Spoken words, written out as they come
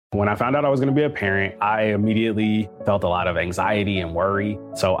When I found out I was going to be a parent, I immediately felt a lot of anxiety and worry.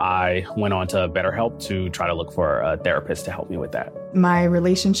 So I went on to BetterHelp to try to look for a therapist to help me with that. My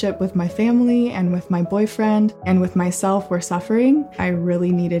relationship with my family and with my boyfriend and with myself were suffering. I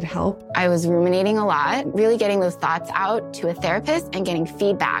really needed help. I was ruminating a lot. Really getting those thoughts out to a therapist and getting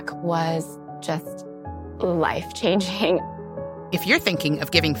feedback was just life-changing. If you're thinking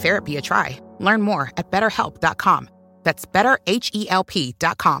of giving therapy a try, learn more at BetterHelp.com. That's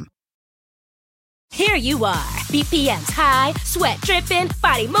BetterHelp.com. Here you are, BPMs high, sweat dripping,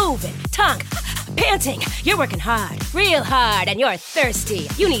 body moving, tongue panting. You're working hard, real hard, and you're thirsty.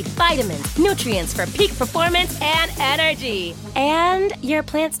 You need vitamins, nutrients for peak performance and energy. And your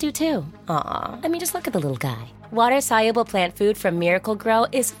plants do too. Aw, I mean, just look at the little guy. Water-soluble plant food from Miracle Grow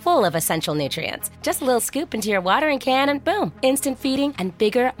is full of essential nutrients. Just a little scoop into your watering can and boom, instant feeding and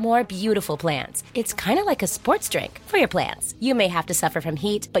bigger, more beautiful plants. It's kind of like a sports drink for your plants. You may have to suffer from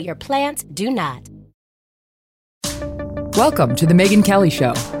heat, but your plants do not. Welcome to The Megyn Kelly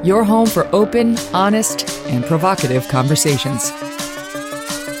Show, your home for open, honest, and provocative conversations.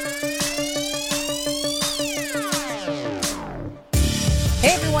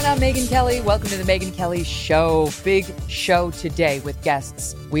 Hey everyone, I'm Megyn Kelly. Welcome to The Megyn Kelly Show. Big show today with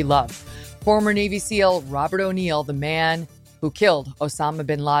guests we love. Former Navy SEAL Robert O'Neill, the man who killed Osama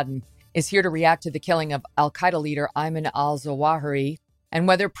bin Laden, is here to react to the killing of al-Qaeda leader Ayman al-Zawahiri and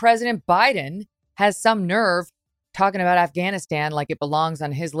whether President Biden has some nerve talking about Afghanistan like it belongs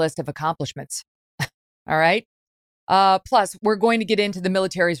on his list of accomplishments. All right. Plus, we're going to get into the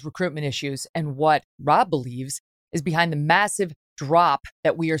military's recruitment issues and what Rob believes is behind the massive drop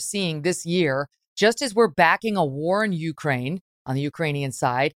that we are seeing this year, just as we're backing a war in Ukraine on the Ukrainian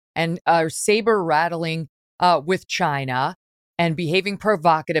side and are saber rattling with China and behaving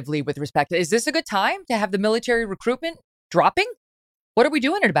provocatively with respect to, is this a good time to have the military recruitment dropping? What are we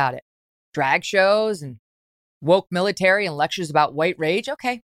doing about it? Drag shows and woke military and lectures about white rage?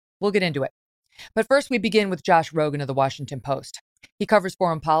 Okay, we'll get into it. But first, we begin with Josh Rogin of the Washington Post. He covers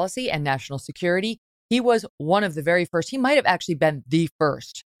foreign policy and national security. He was one of the very first, he might have actually been the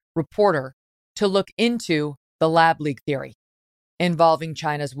first reporter to look into the lab leak theory involving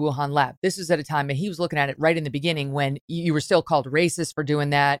China's Wuhan lab. This was at a time, and he was looking at it right in the beginning when you were still called racist for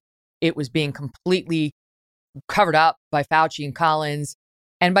doing that. It was being completely covered up by Fauci and Collins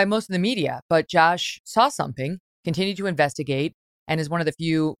and by most of the media. But Josh saw something, continued to investigate, and is one of the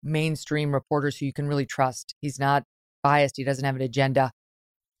few mainstream reporters who you can really trust. He's not biased. He doesn't have an agenda.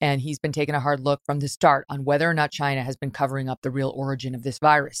 And he's been taking a hard look from the start on whether or not China has been covering up the real origin of this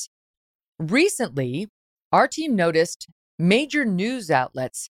virus. Recently, our team noticed major news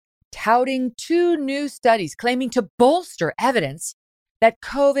outlets touting two new studies claiming to bolster evidence that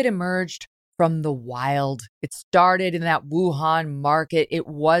COVID emerged from the wild. It started in that Wuhan market. It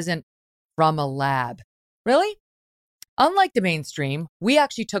wasn't from a lab. Really? Unlike the mainstream, we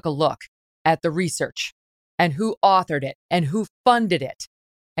actually took a look at the research and who authored it and who funded it.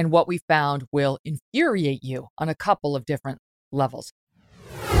 And what we found will infuriate you on a couple of different levels.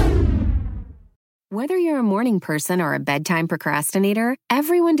 Whether you're a morning person or a bedtime procrastinator,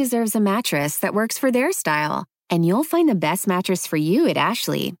 everyone deserves a mattress that works for their style. And you'll find the best mattress for you at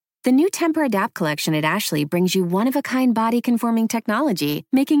Ashley. The new Temper-Adapt collection at Ashley brings you one-of-a-kind body-conforming technology,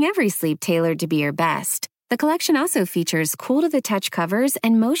 making every sleep tailored to be your best. The collection also features cool-to-the-touch covers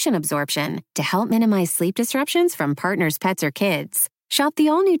and motion absorption to help minimize sleep disruptions from partners, pets, or kids. Shop the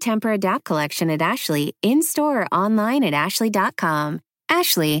all-new Temper-Adapt collection at Ashley, in-store or online at ashley.com.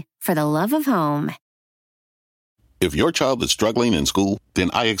 Ashley, for the love of home. If your child is struggling in school, then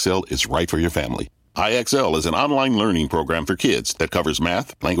IXL is right for your family. IXL is an online learning program for kids that covers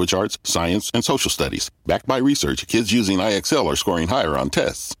math, language arts, science, and social studies. Backed by research, kids using IXL are scoring higher on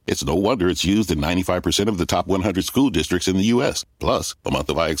tests. It's no wonder it's used in 95% of the top 100 school districts in the U.S. Plus, a month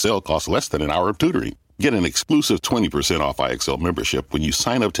of IXL costs less than an hour of tutoring. Get an exclusive 20% off IXL membership when you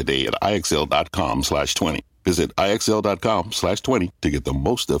sign up today at IXL.com/20. Visit IXL.com/20 to get the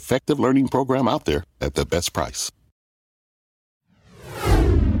most effective learning program out there at the best price.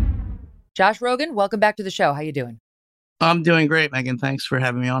 Josh Rogin, welcome back to the show. How you doing? I'm doing great, Megyn. Thanks for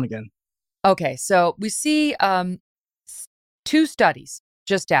having me on again. Okay, so we see two studies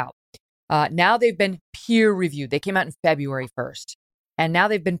just out. Now they've been peer reviewed. They came out in February 1st, and now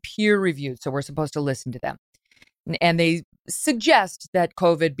they've been peer reviewed, so we're supposed to listen to them. And they suggest that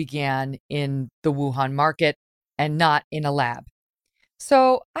COVID began in the Wuhan market and not in a lab.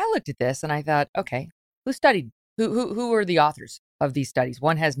 So I looked at this and I thought, okay, who studied? Who are the authors of these studies?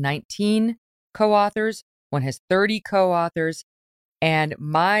 One has 19 co-authors, one has 30 co-authors, and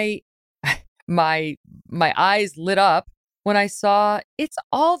my eyes lit up when I saw it's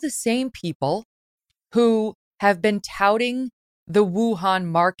all the same people who have been touting the Wuhan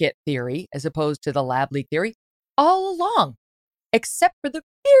market theory as opposed to the lab leak theory all along, except for the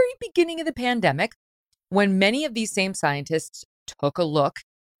very beginning of the pandemic, when many of these same scientists took a look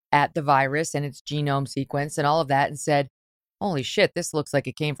at the virus and its genome sequence and all of that and said, holy shit, this looks like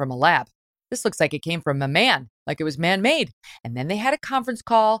it came from a lab. This looks like it came from a man, like it was man-made. And then they had a conference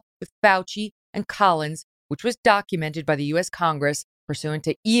call with Fauci and Collins, which was documented by the U.S. Congress pursuant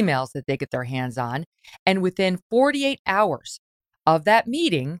to emails that they get their hands on. And within 48 hours of that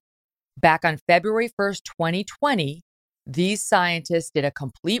meeting, back on February 1st, 2020, these scientists did a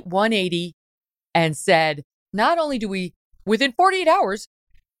complete 180 and said, not only do we, within 48 hours,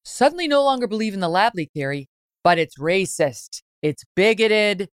 suddenly no longer believe in the lab leak theory, but it's racist, it's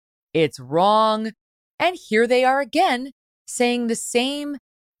bigoted, it's wrong. And here they are again saying the same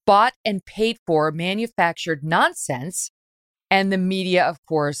bought and paid for manufactured nonsense. And the media, of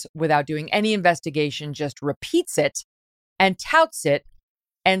course, without doing any investigation, just repeats it and touts it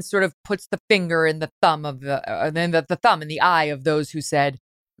and sort of puts the finger in the thumb of the thumb in the eye of those who said,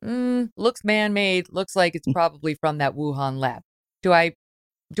 looks man-made, looks like it's probably from that Wuhan lab. Do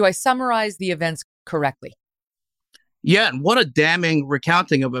I summarize the events correctly? Yeah, and what a damning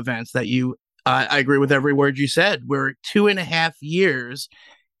recounting of events that I agree with every word you said. We're 2.5 years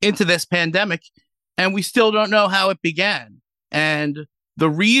into this pandemic, and we still don't know how it began. And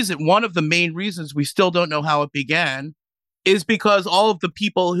one of the main reasons we still don't know how it began is because all of the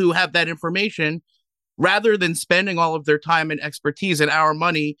people who have that information, rather than spending all of their time and expertise and our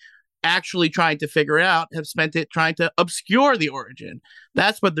money actually trying to figure it out, have spent it trying to obscure the origin.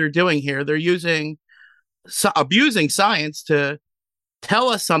 That's what they're doing here. They're abusing science to tell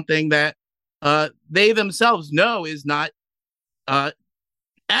us something that they themselves know is not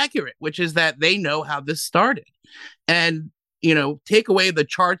accurate, which is that they know how this started. And, take away the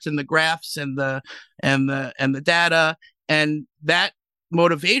charts and the graphs and the data, and that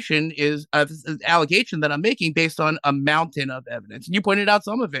motivation is an allegation that I'm making based on a mountain of evidence. And you pointed out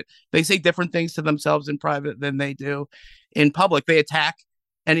some of it. They say different things to themselves in private than they do in public. They attack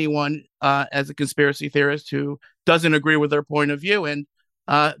anyone as a conspiracy theorist who doesn't agree with their point of view. And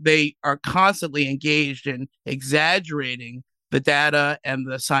they are constantly engaged in exaggerating the data and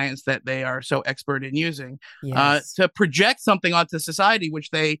the science that they are so expert in using to project something onto society, which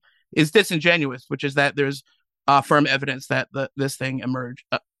is disingenuous, which is that there's firm evidence that this thing emerged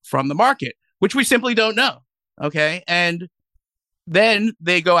from the market, which we simply don't know. Okay. And then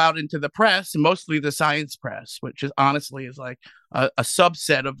they go out into the press, mostly the science press, which is honestly like a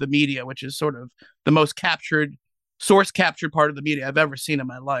subset of the media, which is sort of the most source captured part of the media I've ever seen in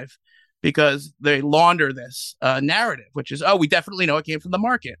my life, because they launder this narrative, which is, we definitely know it came from the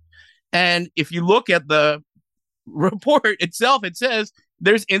market. And if you look at the report itself, it says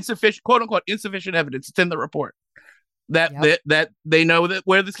there's insufficient, quote unquote, insufficient evidence. It's in the report that they know that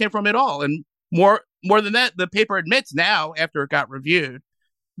where this came from at all. And more than that, the paper admits now, after it got reviewed,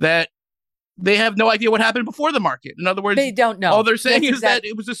 that they have no idea what happened before the market. In other words, they don't know. All they're saying is that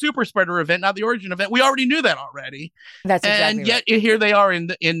it was a super spreader event, not the origin event. We already knew that already. That's exactly and yet here they are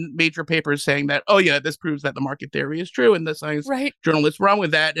in major papers saying that, this proves that the market theory is true, and the science journalists run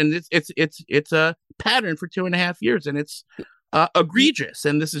with that, and it's a pattern for 2.5 years, and it's egregious.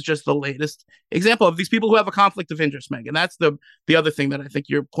 And this is just the latest example of these people who have a conflict of interest, Megan. That's the other thing that I think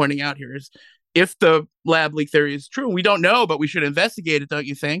you're pointing out here is, if the lab leak theory is true, we don't know, but we should investigate it, don't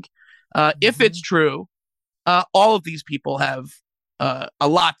you think? If it's true, all of these people have a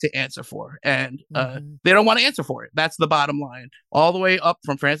lot to answer for, and they don't want to answer for it. That's the bottom line. All the way up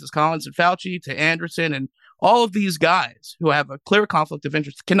from Francis Collins and Fauci to Anderson, and all of these guys who have a clear conflict of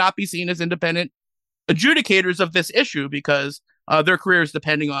interest cannot be seen as independent adjudicators of this issue, because their careers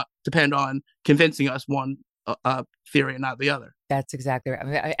depend on convincing us one theory and not the other. That's exactly right. I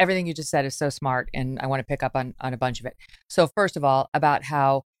mean, everything you just said is so smart, and I want to pick up on a bunch of it. So first of all, about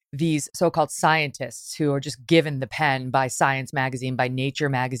how these so-called scientists who are just given the pen by Science magazine, by Nature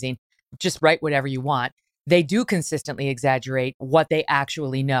magazine, just write whatever you want. They do consistently exaggerate what they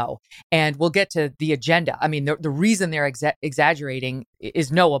actually know. And we'll get to the agenda. I mean, the reason they're exaggerating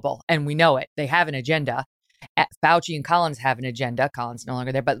is knowable, and we know it. They have an agenda. Fauci and Collins have an agenda. Collins no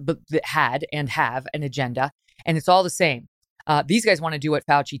longer there, but had and have an agenda. And it's all the same. These guys want to do what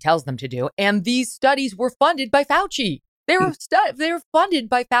Fauci tells them to do. And these studies were funded by Fauci. They were funded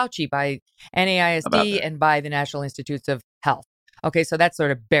by Fauci, by NAISD, and by the National Institutes of Health. Okay, so that's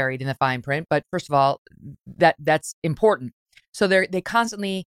sort of buried in the fine print. But first of all, that's important. So they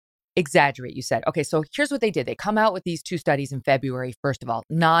constantly exaggerate, you said. Okay, so here's what they did. They come out with these 2 studies in February, first of all,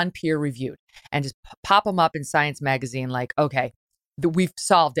 non-peer reviewed, and just pop them up in Science magazine like, okay, we've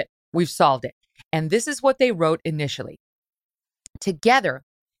solved it. We've solved it. And this is what they wrote initially. Together,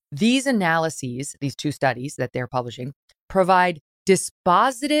 these analyses, these 2 studies that they're publishing, provide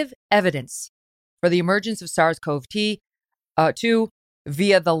dispositive evidence for the emergence of SARS-CoV-2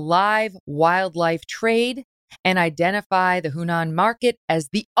 via the live wildlife trade and identify the Hunan market as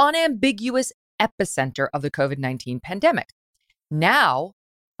the unambiguous epicenter of the COVID-19 pandemic. Now,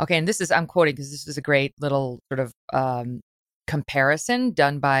 okay, and this is, I'm quoting because this is a great little sort of comparison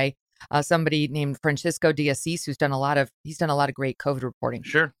done by somebody named Francisco de Assis, he's done a lot of great COVID reporting.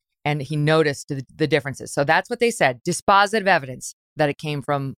 Sure. And he noticed the differences. So that's what they said, dispositive evidence that it came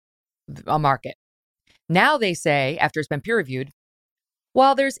from a market. Now they say, after it's been peer reviewed,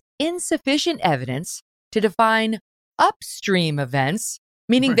 while there's insufficient evidence to define upstream events,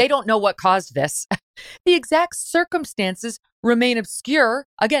 meaning they don't know what caused this, the exact circumstances remain obscure.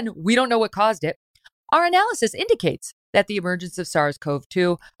 Again, we don't know what caused it. Our analysis indicates that the emergence of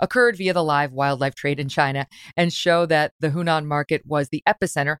SARS-CoV-2 occurred via the live wildlife trade in China and show that the Hunan market was the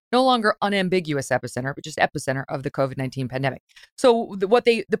epicenter, no longer unambiguous epicenter, but just epicenter of the COVID-19 pandemic. So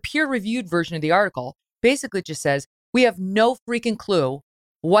the peer-reviewed version of the article basically just says, we have no freaking clue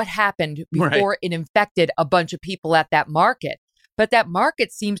what happened before it infected a bunch of people at that market. But that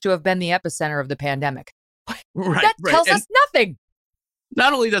market seems to have been the epicenter of the pandemic. That tells us nothing.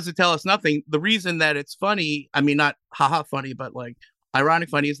 Not only does it tell us nothing, the reason that it's funny, I mean, not haha funny, but like ironic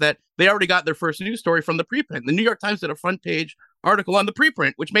funny, is that they already got their first news story from the preprint. The New York Times did a front page article on the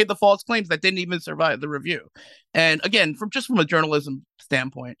preprint, which made the false claims that didn't even survive the review. And again, from a journalism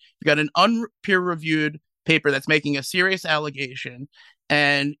standpoint, you got an unpeer-reviewed paper that's making a serious allegation,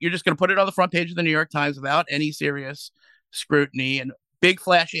 and you're just going to put it on the front page of the New York Times without any serious scrutiny and big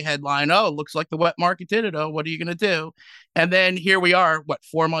flashy headline. Oh, looks like the wet market did it. Oh, what are you going to do? And then here we are,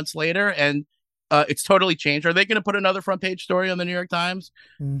 4 months later, and it's totally changed. Are they going to put another front page story on the New York Times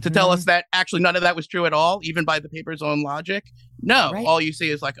to tell us that actually none of that was true at all, even by the paper's own logic? No, all you see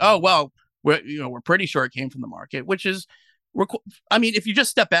is like, oh, well, we're pretty sure it came from the market, which is, I mean, if you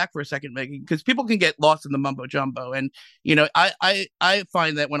just step back for a second, Megan, because people can get lost in the mumbo jumbo. And, I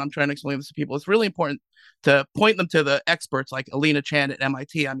find that when I'm trying to explain this to people, it's really important to point them to the experts like Alina Chan at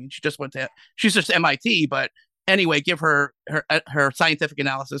MIT. I mean, she's just MIT, but anyway, give her scientific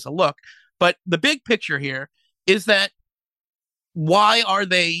analysis a look. But the big picture here is that why are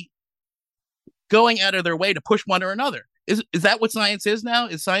they going out of their way to push one or another? Is that what science is now?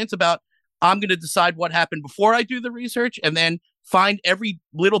 Is science about, I'm going to decide what happened before I do the research and then find every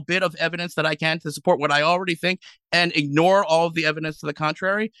little bit of evidence that I can to support what I already think and ignore all of the evidence to the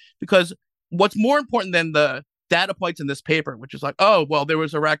contrary? Because what's more important than the data points in this paper, which is like, oh, well, there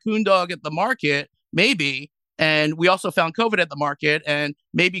was a raccoon dog at the market, maybe, and we also found COVID at the market, and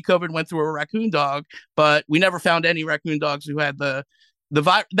maybe COVID went through a raccoon dog, but we never found any raccoon dogs who had the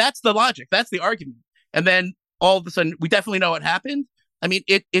virus. That's the logic. That's the argument. And then all of a sudden, we definitely know what happened. I mean,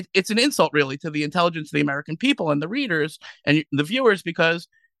 it's an insult, really, to the intelligence of the American people and the readers and the viewers, because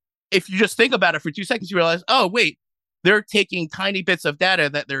if you just think about it for 2 seconds, you realize, oh, wait, they're taking tiny bits of data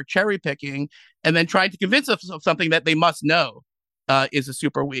that they're cherry picking and then trying to convince us of something that they must know is a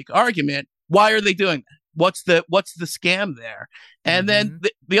super weak argument. Why are they doing that? What's the scam there? And then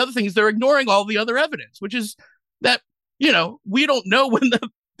the other thing is they're ignoring all the other evidence, which is that, we don't know when the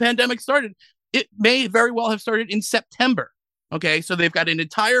pandemic started. It may very well have started in September. Okay, so they've got an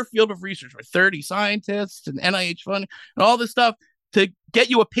entire field of research with 30 scientists and NIH funding and all this stuff to get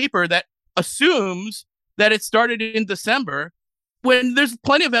you a paper that assumes that it started in December, when there's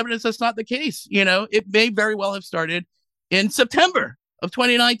plenty of evidence that's not the case. It may very well have started in September of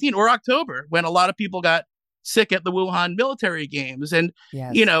 2019 or October, when a lot of people got sick at the Wuhan military games. And,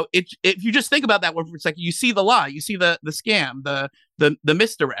 if you just think about that one for a second, you see the lie, you see the scam, the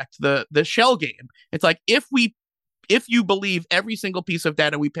misdirect, the shell game. It's like, if you believe every single piece of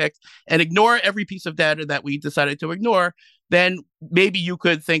data we picked and ignore every piece of data that we decided to ignore, then maybe you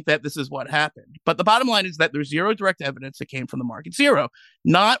could think that this is what happened. But the bottom line is that there's zero direct evidence that came from the market. Zero.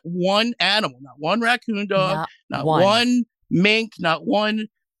 Not one animal, not one raccoon dog, not one mink, not one,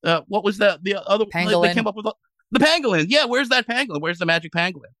 what was the other? Pangolin. They came up with the pangolin. Yeah, where's that pangolin? Where's the magic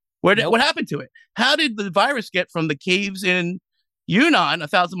pangolin? What happened to it? How did the virus get from the caves in Yunnan,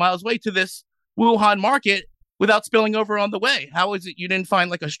 1,000 miles away, to this Wuhan market without spilling over on the way? How is it you didn't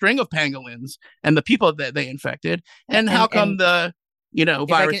find like a string of pangolins and the people that they infected? And how come the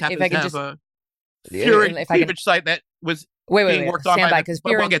virus happens to have a cleavage site that was being worked on. Stand by, because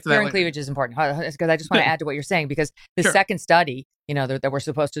fear we'll get to that and later. cleavage is important. Because I just want to add to what you're saying, because the Sure. second study, that we're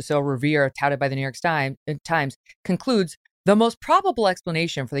supposed to so revere, touted by the New York Times, concludes the most probable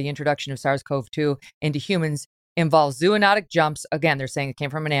explanation for the introduction of SARS-CoV-2 into humans involves zoonotic jumps. Again, they're saying it came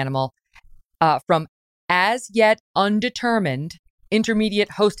from an animal, from as yet undetermined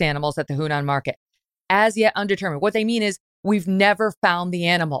intermediate host animals at the Hunan market. As yet undetermined. What they mean is we've never found the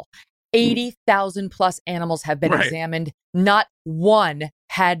animal. 80,000 plus animals have been examined. Not one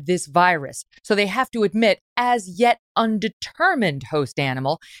had this virus. So they have to admit, as yet undetermined host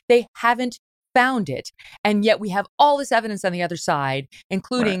animal, they haven't found it. And yet we have all this evidence on the other side,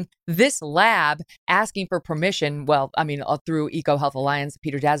 including this lab asking for permission, through EcoHealth Alliance,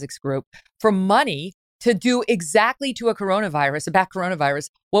 Peter Daszak's group, for money to do exactly to a bat coronavirus,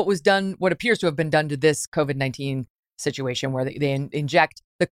 what appears to have been done to this COVID-19 situation, where they inject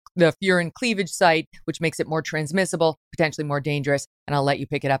the furin cleavage site, which makes it more transmissible, potentially more dangerous. And I'll let you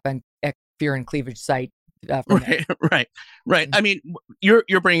pick it up on furin cleavage site. Right. Mm-hmm. I mean,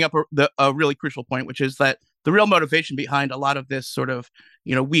 you're bringing up a really crucial point, which is that the real motivation behind a lot of this sort of,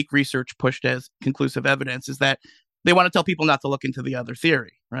 weak research pushed as conclusive evidence is that they want to tell people not to look into the other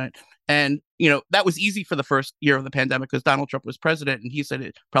theory, right? And, that was easy for the first year of the pandemic because Donald Trump was president and he said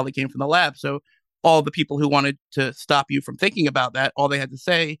it probably came from the lab. So all the people who wanted to stop you from thinking about that, all they had to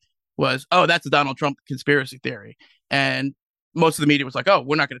say was, oh, that's a Donald Trump conspiracy theory. And most of the media was like, oh,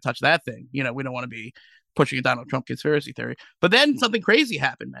 we're not going to touch that thing. We don't want to be pushing a Donald Trump conspiracy theory. But then something crazy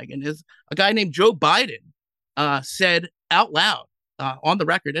happened, Megan, is a guy named Joe Biden said out loud on the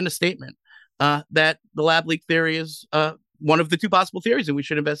record in a statement that the lab leak theory is one of the two possible theories and we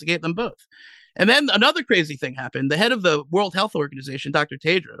should investigate them both. And then another crazy thing happened. The head of the World Health Organization, Dr.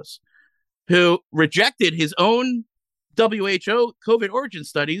 Tedros, who rejected his own WHO COVID origin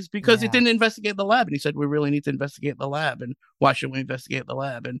studies because it didn't investigate the lab. And he said, we really need to investigate the lab. And why should we investigate the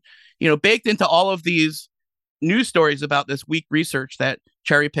lab? And, baked into all of these news stories about this weak research that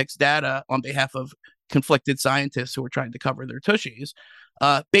cherry picks data on behalf of conflicted scientists who are trying to cover their tushies,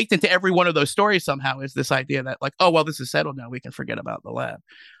 baked into every one of those stories somehow is this idea that like, oh, well, this is settled now. We can forget about the lab.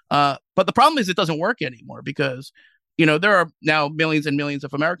 But the problem is it doesn't work anymore because there are now millions and millions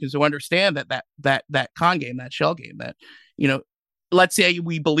of Americans who understand that con game, that shell game, that, let's say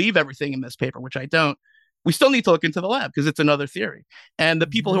we believe everything in this paper, which I don't, we still need to look into the lab because it's another theory. And the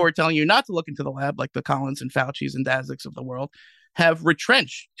people who are telling you not to look into the lab, like the Collins and Fauci's and Daszak's of the world, have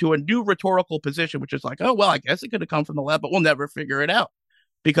retrenched to a new rhetorical position, which is like, oh, well, I guess it could have come from the lab, but we'll never figure it out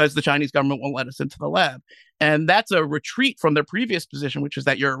because the Chinese government won't let us into the lab. And that's a retreat from their previous position, which is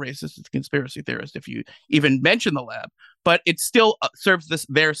that you're a racist and conspiracy theorist if you even mention the lab. But it still serves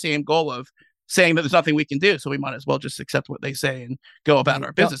their same goal of saying that there's nothing we can do, so we might as well just accept what they say and go about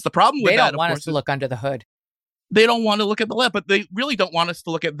our business. The problem with they that, don't want us to look under the hood. They don't want to look at the lab, but they really don't want us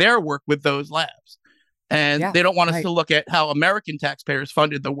to look at their work with those labs. And they don't want us to look at how American taxpayers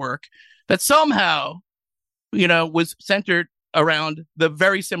funded the work that somehow, was centered around the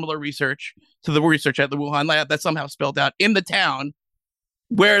very similar research to the research at the Wuhan lab that somehow spilled out in the town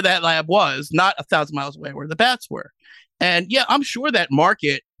where that lab was, not 1,000 miles away where the bats were. And I'm sure that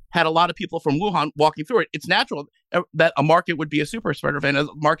market had a lot of people from Wuhan walking through it. It's natural that a market would be a super spreader event, a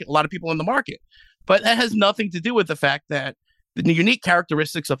lot of people in the market. But that has nothing to do with the fact that the unique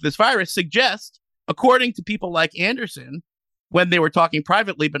characteristics of this virus suggest, according to people like Anderson, when they were talking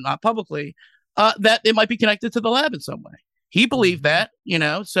privately but not publicly, that it might be connected to the lab in some way. He believed that,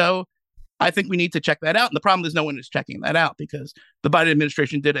 so I think we need to check that out. And the problem is no one is checking that out because the Biden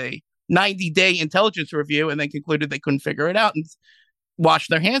administration did a 90-day intelligence review and then concluded they couldn't figure it out and washed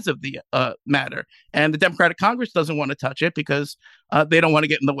their hands of the matter. And the Democratic Congress doesn't want to touch it because they don't want to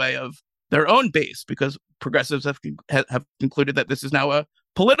get in the way of their own base, because progressives have concluded that this is now a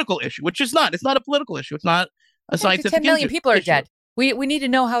political issue, which is not. It's not a political issue. It's not a scientific 10 million people are issue. dead. We need to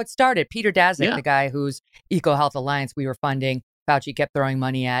know how it started. Peter Daszak, the guy whose EcoHealth Alliance we were funding, Fauci kept throwing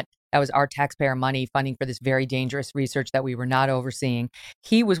money at. That was our taxpayer money funding for this very dangerous research that we were not overseeing.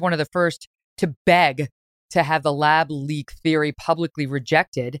 He was one of the first to beg to have the lab leak theory publicly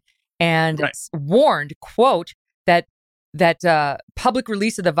rejected and warned, quote, that public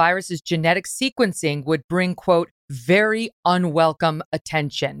release of the virus's genetic sequencing would bring, quote, very unwelcome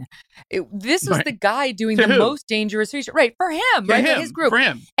attention. This was the guy doing the most dangerous research, for him, for his group. For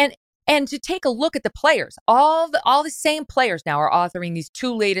him. And to take a look at the players, all the same players now are authoring these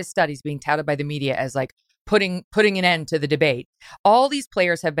two latest studies being touted by the media as like putting an end to the debate. All these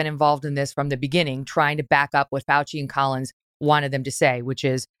players have been involved in this from the beginning, trying to back up what Fauci and Collins wanted them to say, which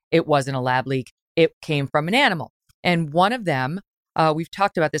is it wasn't a lab leak. It came from an animal. And one of them, we've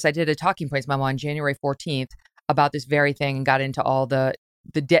talked about this. I did a Talking Points memo on January 14th. about this very thing and got into all the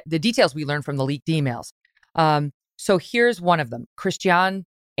details we learned from the leaked emails. So here's one of them. Christian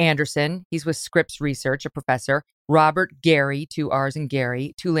Anderson, he's with Scripps Research, a professor. Robert Gary, 2 R's in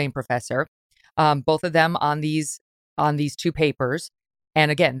Gary, Tulane professor. Both of them on these 2 papers,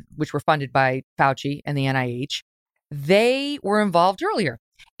 and again, which were funded by Fauci and the NIH. They were involved earlier.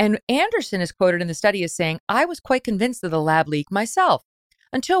 And Anderson is quoted in the study as saying, "I was quite convinced of the lab leak myself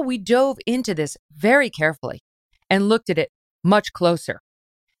until we dove into this very carefully and looked at it much closer."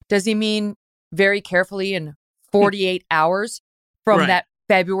 Does he mean very carefully in 48 hours from that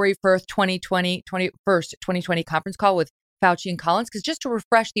February 1st, 2020 conference call with Fauci and Collins? Because just to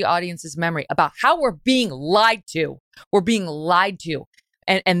refresh the audience's memory about how we're being lied to,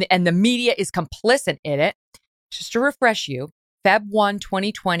 and the media is complicit in it. Just to refresh you, Feb 1,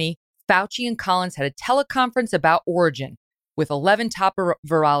 2020, Fauci and Collins had a teleconference about Rogin with 11 top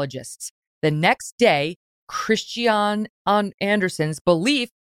virologists. The next day, Christian Anderson's belief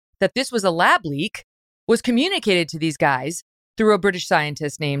that this was a lab leak was communicated to these guys through a British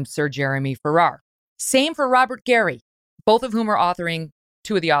scientist named Sir Jeremy Farrar. Same for Robert Gary, both of whom are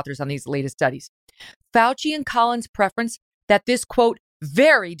 2 of the authors on these latest studies. Fauci and Collins' preference that this, quote,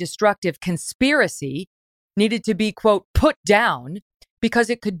 very destructive conspiracy needed to be, quote, put down because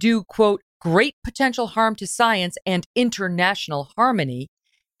it could do, quote, great potential harm to science and international harmony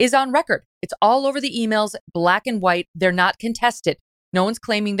is on record. It's all over the emails, black and white. They're not contested. No one's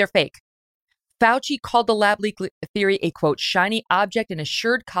claiming they're fake. Fauci called the lab leak theory a, quote, shiny object and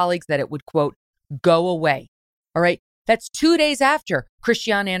assured colleagues that it would, quote, go away. All right. That's 2 days after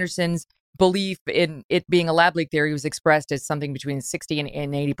Christian Anderson's belief in it being a lab leak theory was expressed as something between 60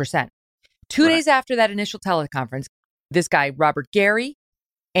 and 80%. 2 days after that initial teleconference, this guy, Robert Gary,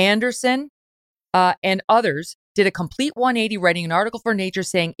 Anderson, and others did a complete 180, writing an article for Nature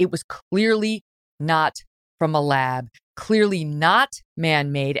saying it was clearly not from a lab, clearly not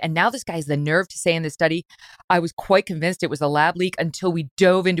man-made. And now this guy has the nerve to say in this study, I was quite convinced it was a lab leak until we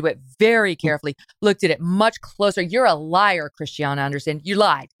dove into it very carefully, looked at it much closer. You're a liar, Christian Anderson. You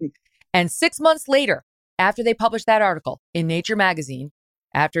lied. And 6 months later, after they published that article in Nature magazine,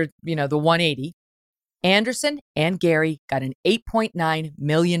 after, the 180, Anderson and Gary got an $8.9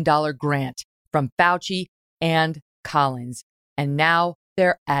 million grant from Fauci and Collins. And now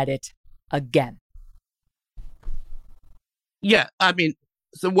they're at it again. Yeah, I mean,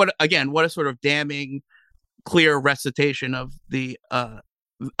 so what a sort of damning, clear recitation of the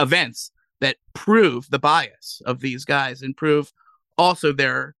events that prove the bias of these guys and prove also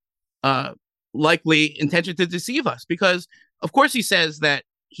their likely intention to deceive us. Because, of course, he says that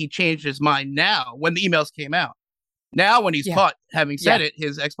he changed his mind now when the emails came out. Now, when he's caught having said it,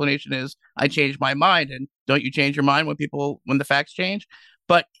 his explanation is, I changed my mind. And don't you change your mind when the facts change?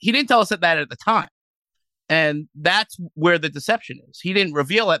 But he didn't tell us that at the time. And that's where the deception is. He didn't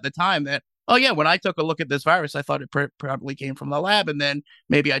reveal at the time that, oh, yeah, when I took a look at this virus, I thought it probably came from the lab. And then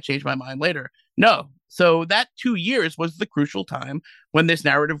maybe I changed my mind later. No. So that 2 years was the crucial time when this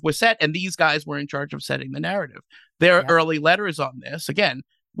narrative was set. And these guys were in charge of setting the narrative. There are early letters on this, again,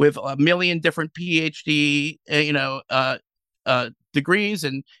 with a million different PhD, degrees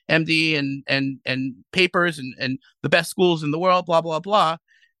and MD and papers and the best schools in the world, blah, blah, blah.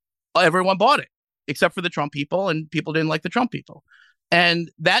 Everyone bought it, except for the Trump people, and people didn't like the Trump people.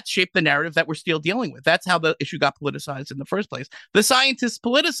 And that shaped the narrative that we're still dealing with. That's how the issue got politicized in the first place. The scientists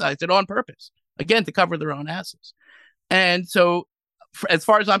politicized it on purpose, again, to cover their own asses. And so, as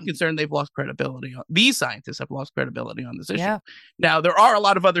far as I'm concerned, they've lost credibility. These scientists have lost credibility on this issue. Yeah. Now, there are a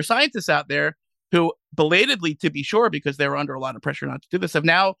lot of other scientists out there who belatedly, to be sure, because they were under a lot of pressure not to do this, have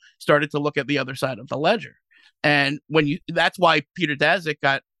now started to look at the other side of the ledger. And that's why Peter Daszak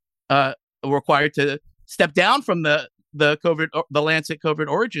got required to step down from the Lancet COVID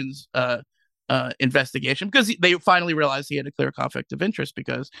Origins investigation, because they finally realized he had a clear conflict of interest,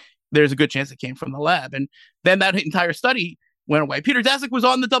 because there's a good chance it came from the lab. And then that entire study went away. Peter Daszak was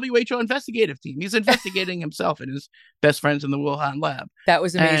on the WHO investigative team. He's investigating himself and his best friends in the Wuhan lab. That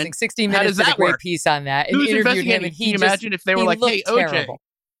was amazing. And 60 Minutes did a great piece on that. And interviewed him, and Can you imagine if they were like, hey, OJ, terrible.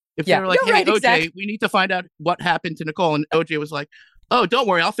 If they were like, hey, OJ, we need to find out what happened to Nicole. And OJ was like, oh, don't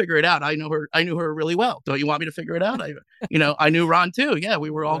worry, I'll figure it out. I knew her really well. Don't you want me to figure it out? I knew Ron too. Yeah,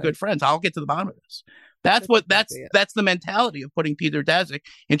 we were all good friends. I'll get to the bottom of this. That's the mentality of putting Peter Daszak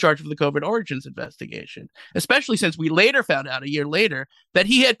in charge of the COVID Origins investigation, especially since we later found out, a year later, that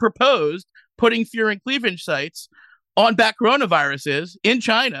he had proposed putting furin cleavage sites on bat coronaviruses in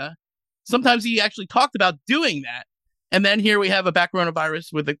China. Sometimes he actually talked about doing that. And then here we have a bat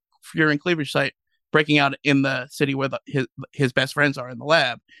coronavirus with a furin cleavage site breaking out in the city where his best friends are in the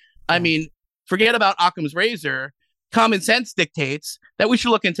lab. I mean, forget about Occam's razor. Common sense dictates that we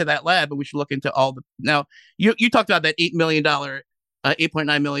should look into that lab, and we should look into all the. Now, you talked about that $8.9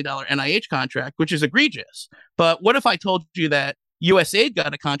 million NIH contract, which is egregious. But what if I told you that USAID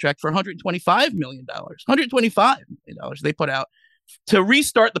got a contract for $125 million? $125 million they put out to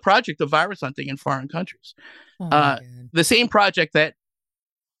restart the project of virus hunting in foreign countries. The same project that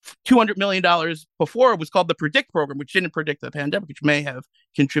 $200 million before was called the PREDICT program, which didn't predict the pandemic, which may have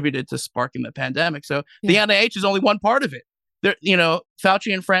contributed to sparking the pandemic. So the NIH is only one part of it. There,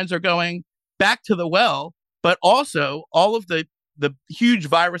 Fauci and friends are going back to the well, but also all of the huge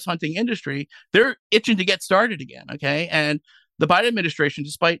virus hunting industry, they're itching to get started again. Okay. And the Biden administration,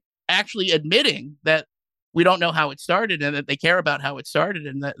 despite actually admitting that we don't know how it started and that they care about how it started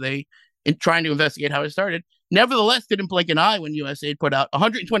and that they trying to investigate how it started, nevertheless didn't blink an eye when USAID put out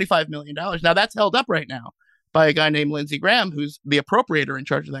 $125 million. Now that's held up right now by a guy named Lindsey Graham, who's the appropriator in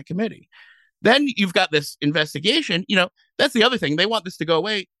charge of that committee. Then you've got this investigation. That's the other thing. They want this to go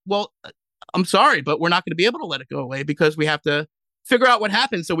away. Well, I'm sorry, but we're not going to be able to let it go away because we have to figure out what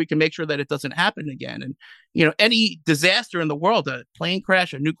happened so we can make sure that it doesn't happen again. And, any disaster in the world, a plane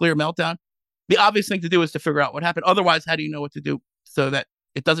crash, a nuclear meltdown, the obvious thing to do is to figure out what happened. Otherwise, how do you know what to do so that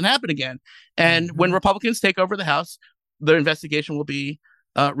it doesn't happen again? And when Republicans take over the House, the investigation will be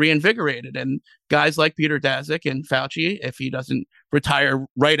reinvigorated. And guys like Peter Daszak and Fauci, if he doesn't retire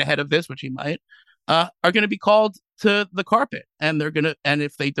right ahead of this, which he might, are going to be called to the carpet. And and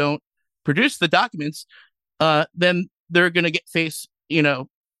if they don't produce the documents, then they're going to face,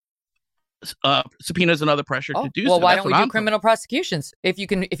 subpoenas and other pressure to do so. Well, why don't we do criminal prosecutions? If you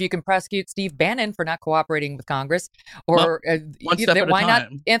can prosecute Steve Bannon for not cooperating with Congress, or why not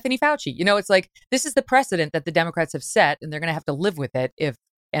Anthony Fauci? It's like this is the precedent that the Democrats have set, and they're going to have to live with it if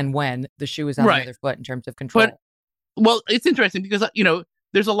and when the shoe is on the other foot in terms of control. Well, it's interesting because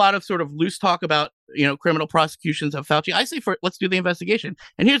there's a lot of sort of loose talk about criminal prosecutions of Fauci. I say let's do the investigation.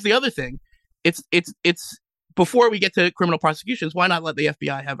 And here's the other thing: it's before we get to criminal prosecutions, why not let the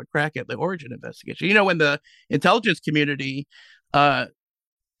FBI have a crack at the origin investigation? When the intelligence community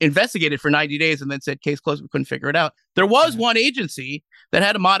investigated for 90 days and then said case closed, we couldn't figure it out. There was one agency that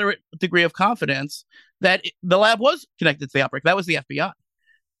had a moderate degree of confidence that the lab was connected to the outbreak. That was the FBI.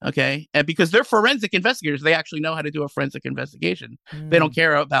 Okay. And because they're forensic investigators, they actually know how to do a forensic investigation. They don't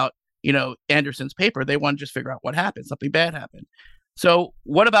care about, Anderson's paper. They want to just figure out what happened. Something bad happened. So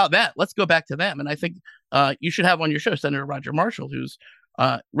what about that? Let's go back to them. And I think you should have on your show Senator Roger Marshall, who's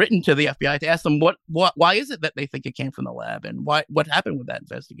written to the FBI to ask them why is it that they think it came from the lab and what happened with that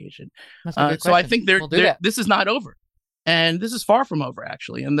investigation. So I think this is not over, and this is far from over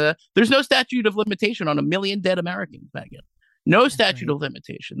actually. And there's no statute of limitation on 1 million dead Americans, Megan. No statute of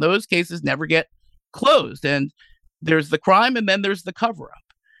limitation. Those cases never get closed. And there's the crime, and then there's the cover up.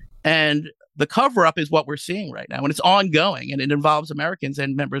 And the cover up is what we're seeing right now, and it's ongoing, and it involves Americans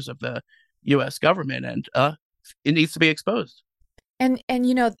and members of the U.S. government, and it needs to be exposed. And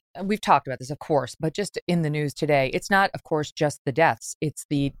we've talked about this, of course, but just in the news today, it's not, of course, just the deaths. It's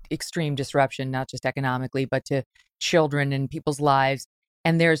the extreme disruption, not just economically, but to children and people's lives.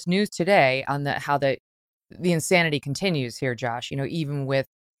 And there's news today on how the insanity continues here, Josh. Even with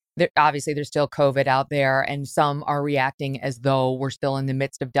obviously there's still COVID out there, and some are reacting as though we're still in the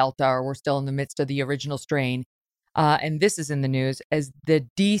midst of Delta or we're still in the midst of the original strain. And this is in the news as the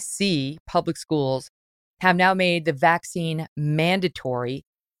DC public schools have now made the vaccine mandatory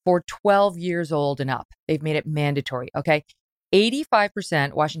for 12 years old and up. They've made it mandatory. Okay.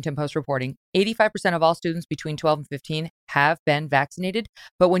 85%, Washington Post reporting, 85% of all students between 12 and 15 have been vaccinated.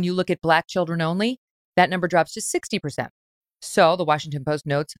 But when you look at Black children only, that number drops to 60%. So the Washington Post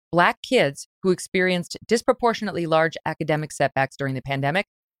notes Black kids who experienced disproportionately large academic setbacks during the pandemic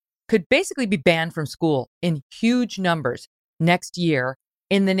could basically be banned from school in huge numbers next year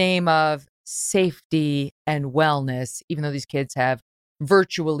in the name of safety and wellness, even though these kids have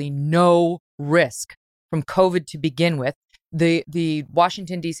virtually no risk from COVID to begin with. The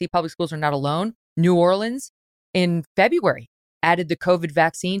Washington, D.C. public schools are not alone. New Orleans in February added the COVID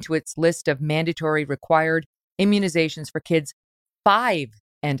vaccine to its list of mandatory required immunizations for kids 5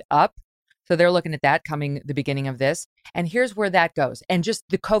 and up. So they're looking at that coming the beginning of this. And here's where that goes. And just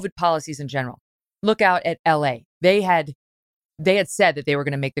the COVID policies in general. Look out at LA. They had said that they were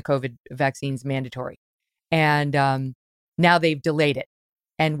going to make the COVID vaccines mandatory. And now they've delayed it.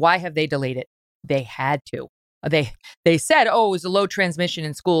 And why have they delayed it? They had to. They said, it was a low transmission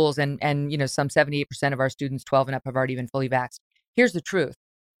in schools and some 78% of our students 12 and up have already been fully vaxxed. Here's the truth.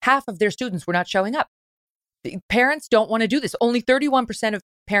 Half of their students were not showing up. The parents don't want to do this. Only 31% of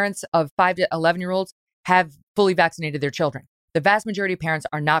parents of 5 to 11-year-olds have fully vaccinated their children. The vast majority of parents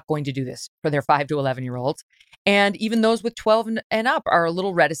are not going to do this for their 5 to 11-year-olds. And even those with 12 and up are a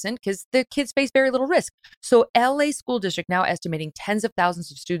little reticent because the kids face very little risk. So LA School District now estimating tens of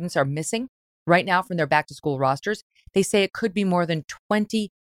thousands of students are missing right now from their back to school rosters. They say it could be more than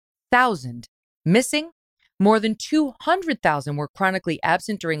 20,000 missing. More than 200,000 were chronically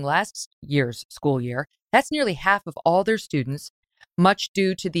absent during last year's school year. That's nearly half of all their students, much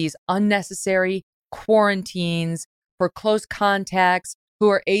due to these unnecessary quarantines for close contacts who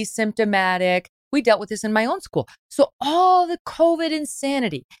are asymptomatic. We dealt with this in my own school. So all the COVID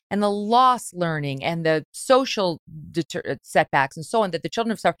insanity and the lost learning and the social setbacks and so on that the children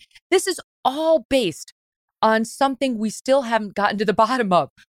have suffered, this is all based on something we still haven't gotten to the bottom of.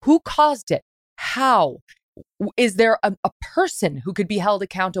 Who caused it? How? Is there a person who could be held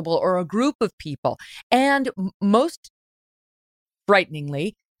accountable or a group of people? And most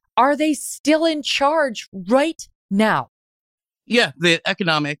frighteningly, are they still in charge right now? Yeah, the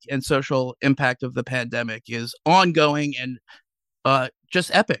economic and social impact of the pandemic is ongoing and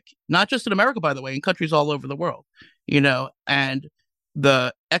just epic. Not just in America, by the way, in countries all over the world, and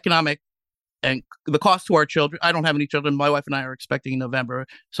the economic and the cost to our children. I don't have any children. My wife and I are expecting in November.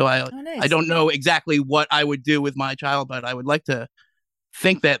 So I don't know exactly what I would do with my child, but I would like to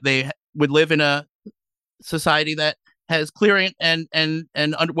think that they would live in a society that has clear and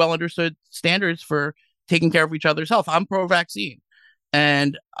well understood standards for taking care of each other's health. I'm pro-vaccine,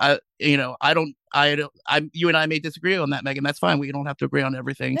 and you and I may disagree on that, Megan. That's fine. We don't have to agree on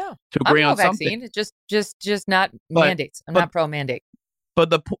everything. No, to agree I'm on something. It's just not mandates. I'm not pro-mandate. But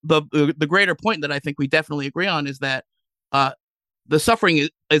the greater point that I think we definitely agree on is that the suffering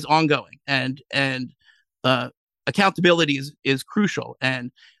is ongoing, and accountability is crucial.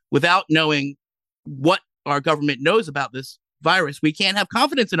 And without knowing what our government knows about this virus, we can't have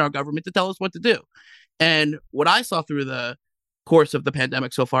confidence in our government to tell us what to do. And what I saw through the course of the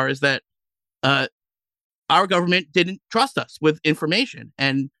pandemic so far is that our government didn't trust us with information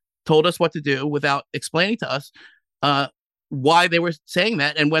and told us what to do without explaining to us why they were saying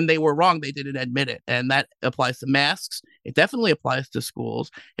that. And when they were wrong, they didn't admit it. And that applies to masks. It definitely applies to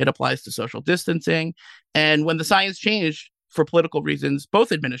schools. It applies to social distancing. And when the science changed for political reasons,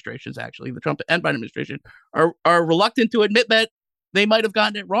 both administrations, actually, the Trump and Biden administration, are reluctant to admit that they might have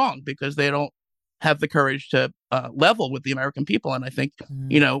gotten it wrong because they don't have the courage to level with the American people. And I think,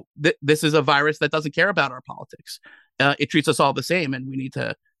 this is a virus that doesn't care about our politics. It treats us all the same. And we need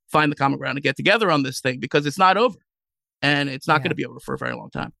to find the common ground and get together on this thing because it's not over. And it's not going to be over for a very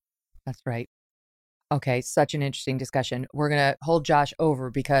long time. That's right. Okay, such an interesting discussion. We're going to hold Josh over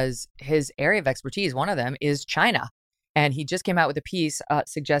because his area of expertise, one of them, is China. And he just came out with a piece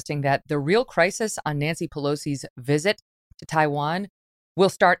suggesting that the real crisis on Nancy Pelosi's visit to Taiwan will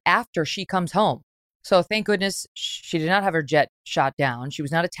start after she comes home. So thank goodness she did not have her jet shot down. She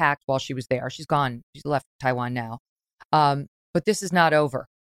was not attacked while she was there. She's gone. She's left Taiwan now. But this is not over.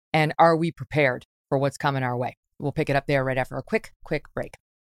 And are we prepared for what's coming our way? We'll pick it up there right after a quick break.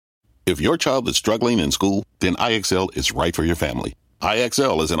 If your child is struggling in school, then IXL is right for your family.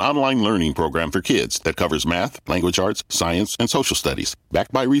 IXL is an online learning program for kids that covers math, language arts, science, and social studies.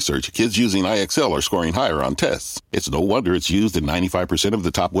 Backed by research, kids using IXL are scoring higher on tests. It's no wonder it's used in 95% of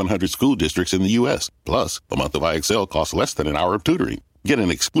the top 100 school districts in the U.S. Plus, a month of IXL costs less than an hour of tutoring. Get an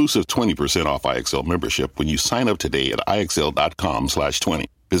exclusive 20% off IXL membership when you sign up today at IXL.com/20.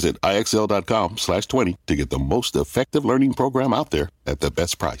 Visit IXL.com/20 to get the most effective learning program out there at the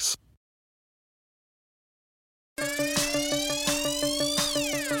best price.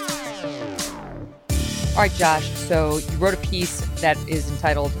 All right, Josh. So you wrote a piece that is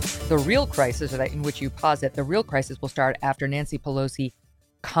entitled The Real Crisis, or that in which you posit the real crisis will start after Nancy Pelosi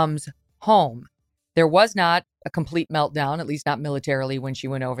comes home. There was not a complete meltdown, at least not militarily, when she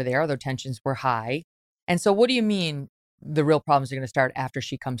went over there, although tensions were high. And so what do you mean the real problems are going to start after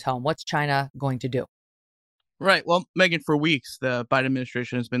she comes home? What's China going to do? Right. Well, Megan, for weeks, the Biden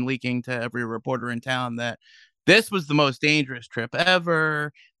administration has been leaking to every reporter in town that this was the most dangerous trip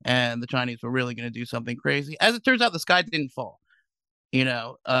ever, and the Chinese were really going to do something crazy. As it turns out, the sky didn't fall. We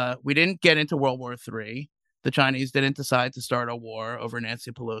didn't get into World War III. The Chinese didn't decide to start a war over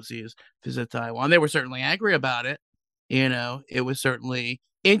Nancy Pelosi's visit to Taiwan. They were certainly angry about it. It was certainly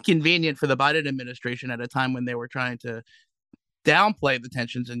inconvenient for the Biden administration at a time when they were trying to downplay the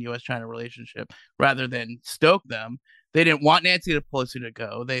tensions in U.S.-China relationship rather than stoke them. They didn't want Nancy Pelosi to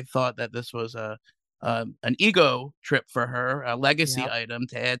go. They thought that this was an ego trip for her, a legacy item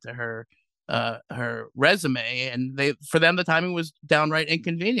to add to her resume. And for them, the timing was downright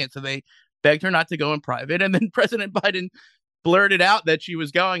inconvenient. So they begged her not to go in private. And then President Biden blurted out that she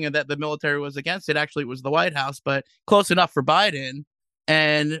was going and that the military was against it. Actually, it was the White House, but close enough for Biden.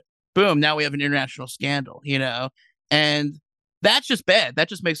 And boom, now we have an international scandal, and that's just bad. That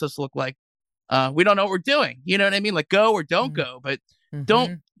just makes us look like we don't know what we're doing. You know what I mean? Like, go or don't go, but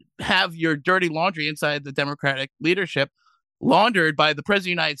don't have your dirty laundry inside the Democratic leadership laundered by the president of the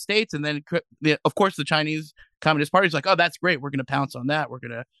United States. And then, of course, the Chinese Communist Party is like, oh, that's great. We're going to pounce on that. We're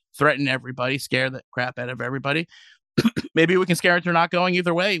going to threaten everybody, scare the crap out of everybody. Maybe we can scare into not going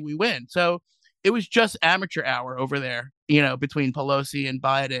either way. We win. So it was just amateur hour over there, between Pelosi and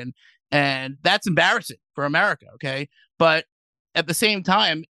Biden. And that's embarrassing for America. OK, but at the same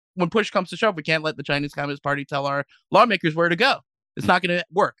time, when push comes to shove, we can't let the Chinese Communist Party tell our lawmakers where to go. It's not going to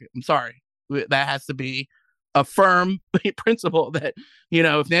work. I'm sorry. That has to be a firm principle that,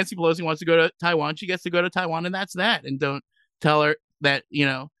 if Nancy Pelosi wants to go to Taiwan, she gets to go to Taiwan, and that's that. And don't tell her that,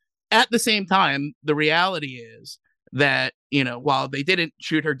 at the same time, the reality is that, while they didn't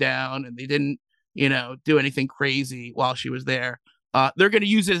shoot her down and they didn't, do anything crazy while she was there, they're going to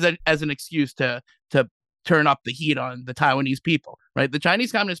use it as an excuse to turn up the heat on the Taiwanese people, right? The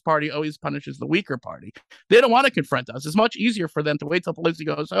Chinese Communist Party always punishes the weaker party. They don't want to confront us. It's much easier for them to wait till Pelosi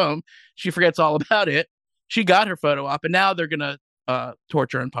goes home. She forgets all about it. She got her photo op, and now they're going to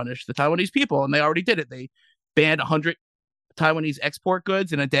torture and punish the Taiwanese people. And they already did it. They banned 100 Taiwanese export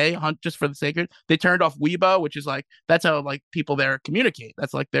goods in a day, just for the sake of it. They turned off Weibo, which is like, that's how like people there communicate.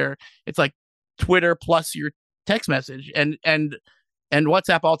 That's like it's like Twitter plus your text message and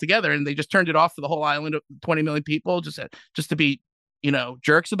WhatsApp all together. And they just turned it off for the whole island of 20 million people just to be,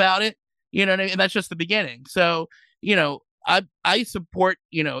 jerks about it. You know what I mean? And that's just the beginning. So, I support,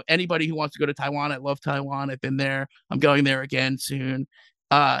 anybody who wants to go to Taiwan. I love Taiwan. I've been there. I'm going there again soon.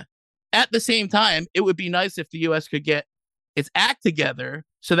 At the same time, it would be nice if the U.S. could get its act together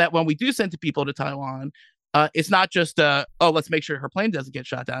so that when we do send people to Taiwan, it's not just, let's make sure her plane doesn't get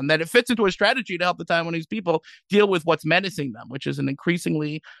shot down. That it fits into a strategy to help the Taiwanese people deal with what's menacing them, which is an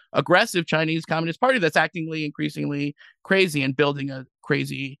increasingly aggressive Chinese Communist Party that's acting increasingly crazy and building a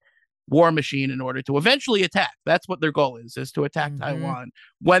crazy war machine in order to eventually attack. That's what their goal is to attack Taiwan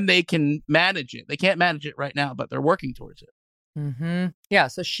when they can manage it. They can't manage it right now, but they're working towards it. Yeah.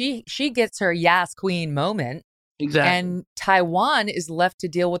 So she gets her Yas Queen moment. Exactly. And Taiwan is left to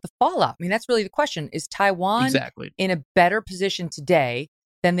deal with the fallout. I mean, that's really the question. Is Taiwan in a better position today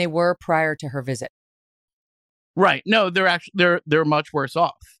than they were prior to her visit? Right. No, they're much worse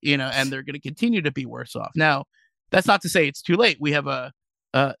off, and they're going to continue to be worse off. Now, that's not to say it's too late. We have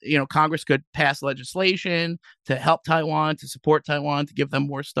Congress could pass legislation to help Taiwan, to support Taiwan, to give them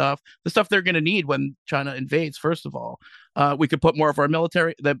more stuff, the stuff they're going to need when China invades. First of all, we could put more of our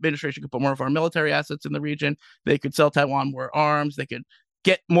military, the administration could put more of our military assets in the region. They could sell Taiwan more arms. They could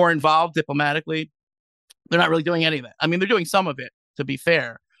get more involved diplomatically. They're not really doing any of that. I mean, they're doing some of it, to be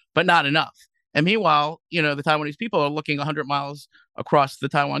fair, but not enough. And meanwhile, the Taiwanese people are looking 100 miles across the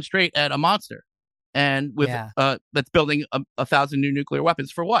Taiwan Strait at a monster. And with that's building 1,000 new nuclear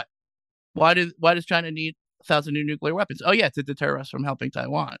weapons for what? Why does China need 1,000 new nuclear weapons? Oh yeah, to deter us from helping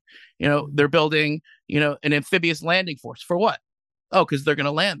Taiwan. They're building an amphibious landing force for what? Oh, because they're going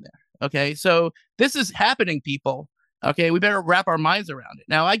to land there. Okay, so this is happening, people. Okay, we better wrap our minds around it.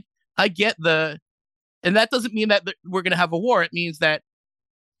 Now, I get and that doesn't mean that we're going to have a war. It means that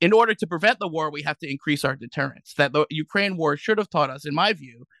in order to prevent the war, we have to increase our deterrence. That the Ukraine war should have taught us, in my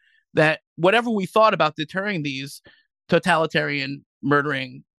view, that whatever we thought about deterring these totalitarian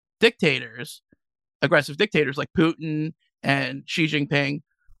murdering dictators, aggressive dictators like Putin and Xi Jinping,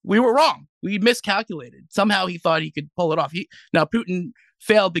 we were wrong. We miscalculated. Somehow he thought he could pull it off. Now, Putin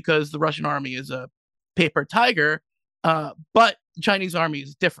failed because the Russian army is a paper tiger, but the Chinese army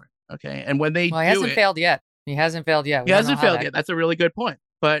is different. Okay. And when he hasn't failed yet. He hasn't failed yet. He hasn't failed yet. That's a really good point.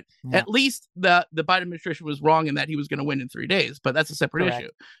 But at least the Biden administration was wrong in that he was going to win in 3 days. But that's a separate issue.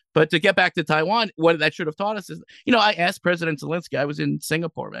 But to get back to Taiwan, what that should have taught us is, I asked President Zelensky, I was in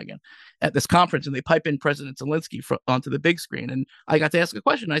Singapore, Megan, at this conference, and they pipe in President Zelensky onto the big screen. And I got to ask a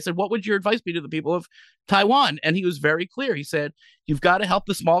question. I said, what would your advice be to the people of Taiwan? And he was very clear. He said, you've got to help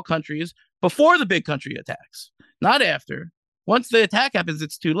the small countries before the big country attacks, not after. Once the attack happens,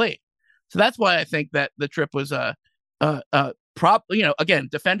 it's too late. So that's why I think that the trip was again,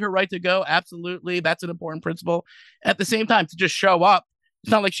 defend her right to go. Absolutely. That's an important principle. At the same time, to just show up.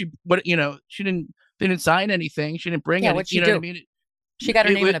 It's not like they didn't sign anything. She didn't bring anything. What'd she do? What I mean? She got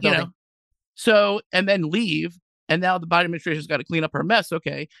her name in a building. So, and then leave. And now the Biden administration's got to clean up her mess.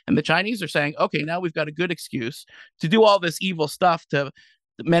 Okay. And the Chinese are saying, okay, now we've got a good excuse to do all this evil stuff to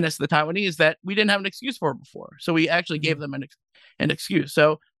menace the Taiwanese that we didn't have an excuse for before. So we actually gave them an excuse.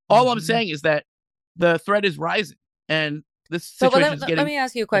 So all I'm saying is that the threat is rising. And this But situation is getting. let me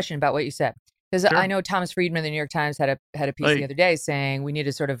ask you a question about what you said. Because Sure. I know Thomas Friedman of the New York Times had a piece the other day saying we need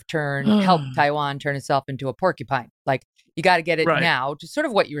to sort of help Taiwan turn itself into a porcupine. Like, you got to get it Right. now. Just sort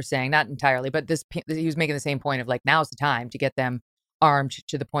of what you were saying, not entirely, but he was making the same point of like, now's the time to get them armed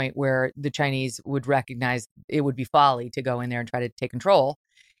to the point where the Chinese would recognize it would be folly to go in there and try to take control.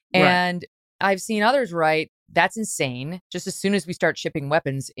 Right. And I've seen others write, that's insane. Just as soon as we start shipping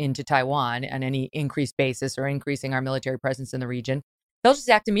weapons into Taiwan on any increased basis or increasing our military presence in the region, they'll just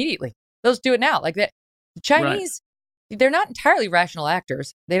act immediately. They'll just do it now. Like that. The Chinese, they're not entirely rational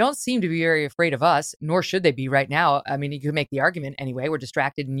actors. They don't seem to be very afraid of us, nor should they be right now. I mean, you could make the argument anyway. We're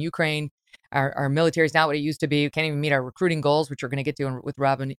distracted in Ukraine. Our military is not what it used to be. We can't even meet our recruiting goals, which we're going to get to with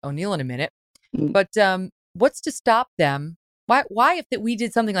Robin O'Neill in a minute. But what's to stop them? Why, if we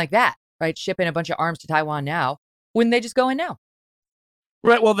did something like that, right, ship in a bunch of arms to Taiwan now, wouldn't they just go in now?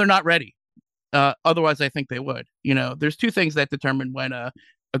 Right. Well, they're not ready. Otherwise, I think they would. You know, there's two things that determine when a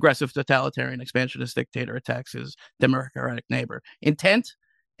aggressive totalitarian expansionist dictator attacks his democratic neighbor: intent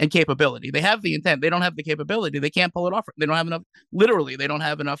and capability. They have the intent. They don't have the capability. They can't pull it off. They don't have enough. Literally, they don't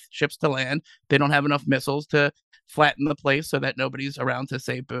have enough ships to land. They don't have enough missiles to flatten the place so that nobody's around to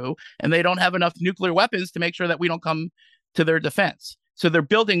say boo. And they don't have enough nuclear weapons to make sure that we don't come to their defense. So they're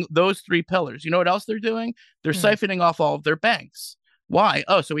building those three pillars. You know what else they're doing? They're siphoning off all of their banks. Why?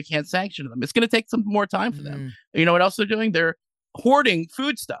 Oh, so we can't sanction them. It's going to take some more time for them. You know what else they're doing? They're hoarding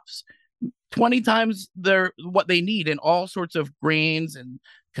foodstuffs 20 times what they need in all sorts of grains and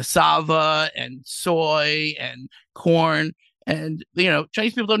cassava and soy and corn. And,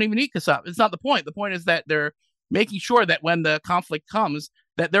 Chinese people don't even eat cassava. It's not the point. The point is that they're making sure that when the conflict comes,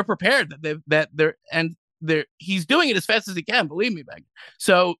 that they're prepared, he's doing it as fast as he can, believe me, Meg.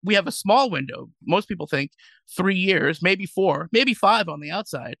 So we have a small window. Most people think 3 years, maybe 4, maybe 5 on the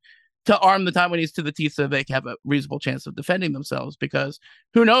outside, to arm the Taiwanese to the teeth so they can have a reasonable chance of defending themselves. Because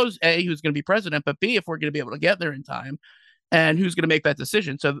who knows, A, who's going to be president, but B, if we're going to be able to get there in time, and who's going to make that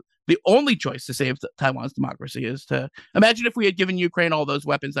decision. So the only choice to save Taiwan's democracy is to imagine if we had given Ukraine all those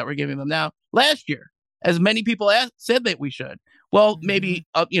weapons that we're giving them now last year, as many people said that we should. Well, maybe,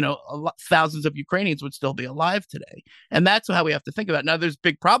 thousands of Ukrainians would still be alive today. And that's how we have to think about it. Now, there's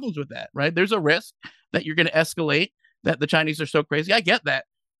big problems with that, right? There's a risk that you're going to escalate, that the Chinese are so crazy. I get that.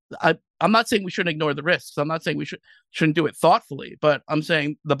 I'm not saying we shouldn't ignore the risks. I'm not saying we shouldn't do it thoughtfully. But I'm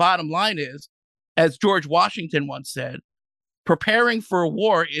saying the bottom line is, as George Washington once said, preparing for a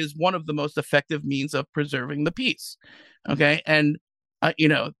war is one of the most effective means of preserving the peace. Okay. And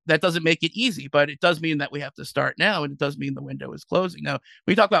that doesn't make it easy, but it does mean that we have to start now, and it does mean the window is closing. Now,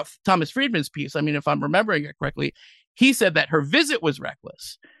 we talk about Thomas Friedman's piece. I mean, if I'm remembering it correctly, he said that her visit was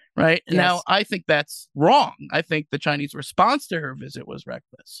reckless, right? Yes. Now, I think that's wrong. I think the Chinese response to her visit was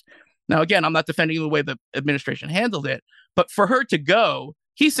reckless. Now, again, I'm not defending the way the administration handled it, but for her to go,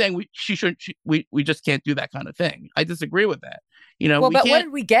 he's saying we just can't do that kind of thing. I disagree with that. But what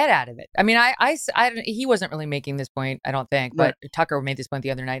did we get out of it? I mean, he wasn't really making this point, I don't think, but right. Tucker made this point the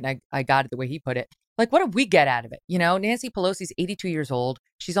other night, and I got it the way he put it. Like, what did we get out of it? Nancy Pelosi's 82 years old.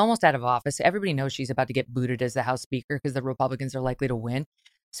 She's almost out of office. Everybody knows she's about to get booted as the House Speaker because the Republicans are likely to win.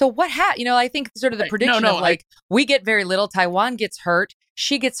 So what I think sort of the prediction we get very little. Taiwan gets hurt.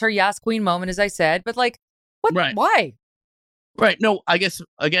 She gets her Yas Queen moment, as I said. But what? Right. Why? Right. No, I guess,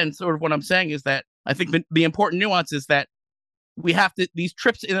 again, sort of what I'm saying is that I think the important nuance is that we have to, these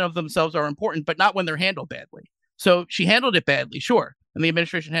trips in and of themselves are important, but not when they're handled badly. So she handled it badly, sure. And the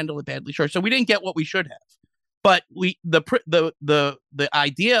administration handled it badly, sure. So we didn't get what we should have. But the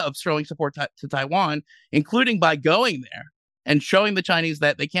idea of showing support to Taiwan, including by going there and showing the Chinese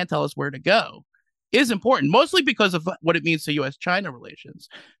that they can't tell us where to go, is important, mostly because of what it means to U.S.-China relations.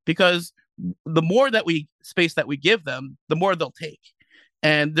 Because the more space that we give them, the more they'll take.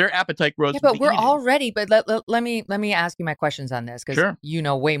 And their appetite grows. Yeah, but we're already. But let me ask you my questions on this, because you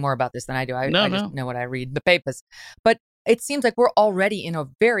know way more about this than I do. I just know what I read in the papers. But it seems like we're already in a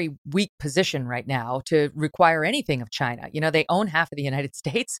very weak position right now to require anything of China. They own half of the United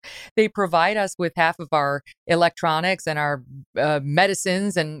States. They provide us with half of our electronics and our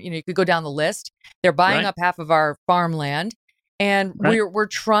medicines, and you could go down the list. They're buying up half of our farmland. And we're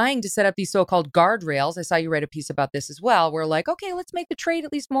trying to set up these so-called guardrails. I saw you write a piece about this as well. We're like, okay, let's make the trade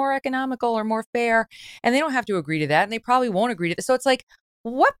at least more economical or more fair. And they don't have to agree to that. And they probably won't agree to this. So it's like,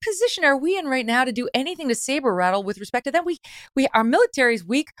 what position are we in right now to do anything to saber rattle with respect to that? Our military is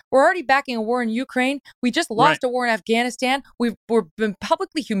weak. We're already backing a war in Ukraine. We just lost a war in Afghanistan. We've been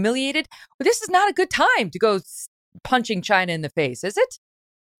publicly humiliated. But this is not a good time to go punching China in the face, is it?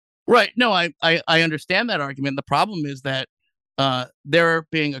 Right. No, I understand that argument. The problem is that they're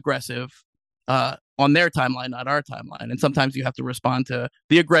being aggressive on on their timeline, not our timeline. And sometimes you have to respond to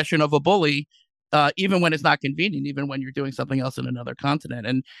the aggression of a bully, even when it's not convenient, even when you're doing something else in another continent.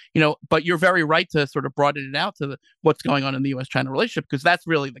 And, but you're very right to sort of broaden it out to what's going on in the U.S.-China relationship, because that's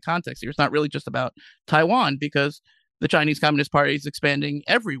really the context here. It's not really just about Taiwan, because the Chinese Communist Party is expanding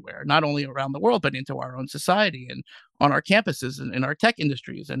everywhere, not only around the world, but into our own society and on our campuses and in our tech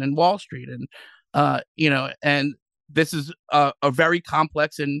industries and in Wall Street. And, and this is a very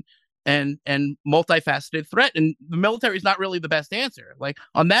complex and multifaceted threat. And the military is not really the best answer. Like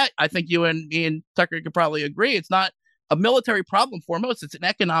on that, I think you and me and Tucker could probably agree. It's not a military problem foremost. It's an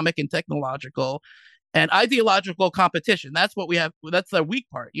economic and technological and ideological competition. That's what we have. That's the weak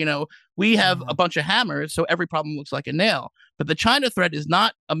part. We have a bunch of hammers, so every problem looks like a nail. But the China threat is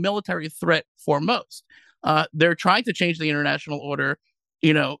not a military threat foremost. They're trying to change the international order,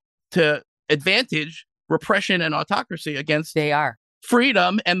 to advantage repression and autocracy against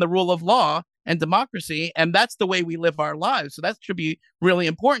freedom and the rule of law and democracy. And that's the way we live our lives. So that should be really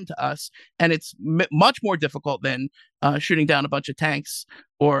important to us. And it's much more difficult than shooting down a bunch of tanks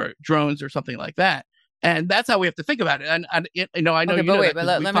or drones or something like that. And that's how we have to think about it. And I know. Okay, but wait, but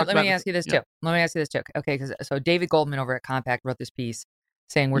let me ask you this too. Let me ask you this too. Okay, so David Goldman over at Compact wrote this piece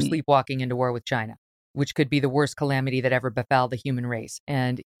saying we're sleepwalking into war with China, which could be the worst calamity that ever befell the human race.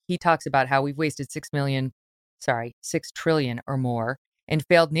 And he talks about how we've wasted $6 trillion or more in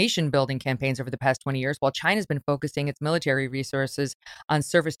failed nation building campaigns over the past 20 years, while China's been focusing its military resources on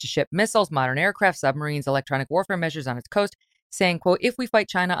surface to ship missiles, modern aircraft, submarines, electronic warfare measures on its coast, saying, quote, if we fight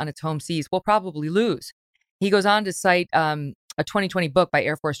China on its home seas, we'll probably lose. He goes on to cite a 2020 book by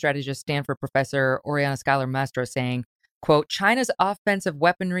Air Force strategist Stanford professor Oriana Schuyler Mastro saying, quote, China's offensive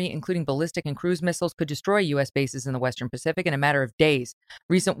weaponry, including ballistic and cruise missiles, could destroy U.S. bases in the Western Pacific in a matter of days.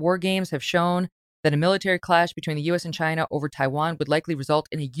 Recent war games have shown that a military clash between the U.S. and China over Taiwan would likely result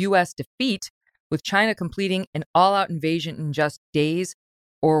in a U.S. defeat, with China completing an all-out invasion in just days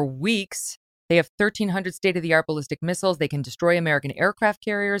or weeks. They have 1,300 state-of-the-art ballistic missiles. They can destroy American aircraft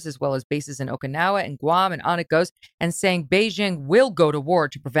carriers as well as bases in Okinawa and Guam, and on it goes, and saying Beijing will go to war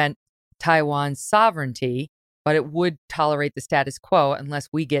to prevent Taiwan's sovereignty, but it would tolerate the status quo unless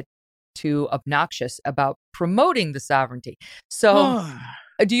we get too obnoxious about promoting the sovereignty. So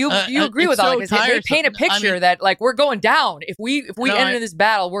do you agree with all that? Because they paint a picture that like we're going down. If we enter this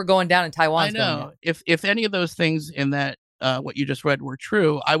battle, we're going down and Taiwan's going down. If any of those things in that what you just read were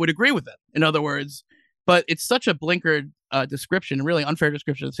true, I would agree with it. In other words, but it's such a blinkered description, really unfair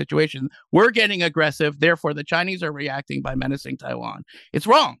description of the situation. We're getting aggressive, therefore the Chinese are reacting by menacing Taiwan. It's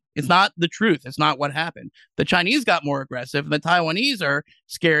wrong. It's not the truth. It's not what happened. The Chinese got more aggressive, and the Taiwanese are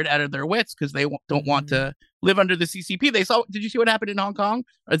scared out of their wits because they don't want to live under the CCP. Did you see what happened in Hong Kong?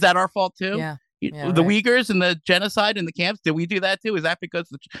 Or is that our fault too? Yeah. The Uyghurs and the genocide in the camps. Did we do that too? Is that because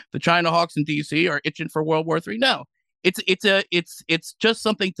the China hawks in DC are itching for World War III? No. It's just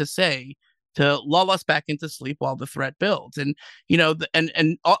something to say to lull us back into sleep while the threat builds. And,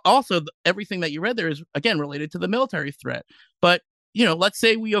 also everything that you read there is, again, related to the military threat. But, let's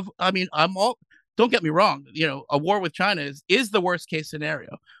say don't get me wrong, a war with China is the worst case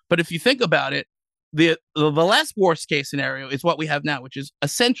scenario. But if you think about it, the less worst case scenario is what we have now, which is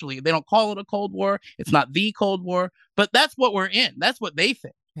essentially, they don't call it a Cold War. It's not the Cold War, but that's what we're in. That's what they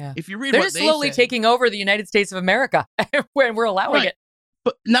think. Yeah. If you read They're just slowly taking over the United States of America when we're allowing it.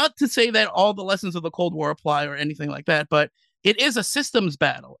 But not to say that all the lessons of the Cold War apply or anything like that, but it is a systems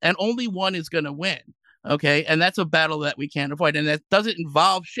battle and only one is going to win. Okay. And that's a battle that we can't avoid. And that doesn't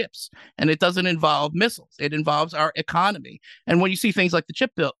involve ships and it doesn't involve missiles. It involves our economy. And when you see things like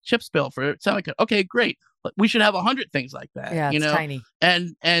the chips bill for semiconductors, okay, great. We should have 100 things like that. Yeah, it's tiny.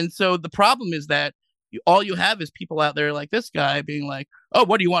 And so the problem is that all you have is people out there like this guy being like, oh,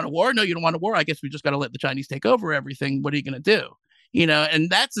 what do you want, a war? No, you don't want a war. I guess we just got to let the Chinese take over everything. What are you going to do? And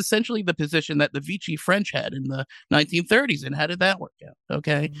that's essentially the position that the Vichy French had in the 1930s. And how did that work out?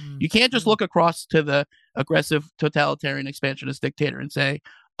 Okay. You can't just look across to the aggressive totalitarian expansionist dictator and say,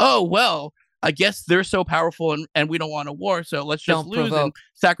 oh, well, I guess they're so powerful and we don't want a war. So let's just lose and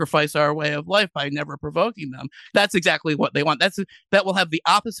sacrifice our way of life by never provoking them. That's exactly what they want. That will have the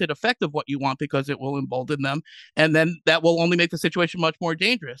opposite effect of what you want because it will embolden them. And then that will only make the situation much more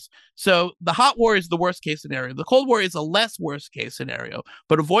dangerous. So the hot war is the worst case scenario. The Cold War is a less worst case scenario,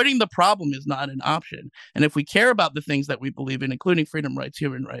 but avoiding the problem is not an option. And if we care about the things that we believe in, including freedom rights,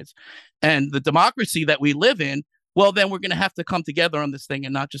 human rights, and the democracy that we live in, well, then we're going to have to come together on this thing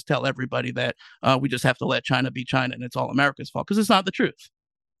and not just tell everybody that we just have to let China be China and it's all America's fault, because it's not the truth.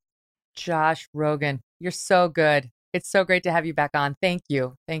 Josh Rogin, you're so good. It's so great to have you back on. Thank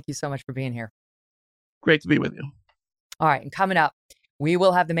you. Thank you so much for being here. Great to be with you. All right. And coming up, We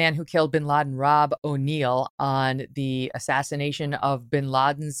will have the man who killed bin Laden, Rob O'Neill, on the assassination of bin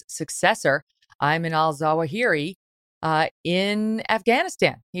Laden's successor, Ayman al-Zawahiri, in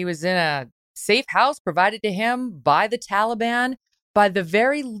Afghanistan. He was in a safe house provided to him by the Taliban, by the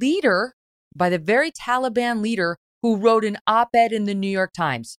very Taliban leader who wrote an op-ed in the New York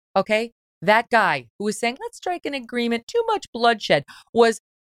Times. Okay? That guy who was saying, let's strike an agreement, too much bloodshed, was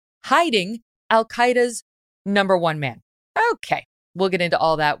hiding Al-Qaeda's number one man. Okay. We'll get into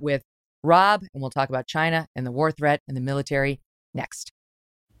all that with Rob, and we'll talk about China and the war threat and the military next.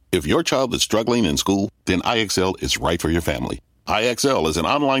 If your child is struggling in school, then IXL is right for your family. IXL is an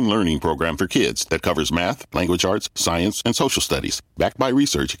online learning program for kids that covers math, language arts, science, and social studies. Backed by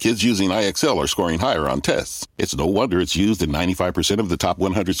research, kids using IXL are scoring higher on tests. It's no wonder it's used in 95% of the top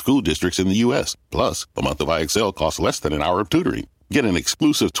 100 school districts in the U.S. Plus, a month of IXL costs less than an hour of tutoring. Get an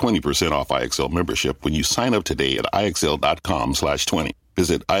exclusive 20% off IXL membership when you sign up today at IXL.com/20.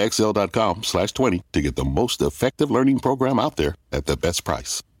 Visit IXL.com/20 to get the most effective learning program out there at the best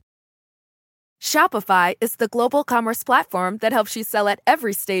price. Shopify is the global commerce platform that helps you sell at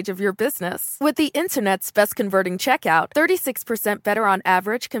every stage of your business. With the internet's best converting checkout, 36% better on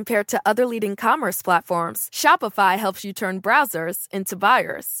average compared to other leading commerce platforms, Shopify helps you turn browsers into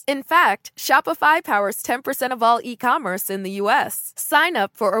buyers. In fact, Shopify powers 10% of all e-commerce in the U.S. Sign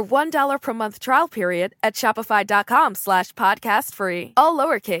up for a $1 per month trial period at shopify.com/podcast free. All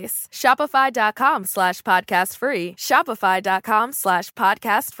lowercase, shopify.com/podcast free,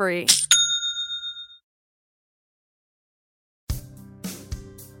 shopify.com/podcast free.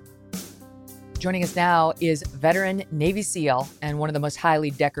 Joining us now is veteran Navy SEAL and one of the most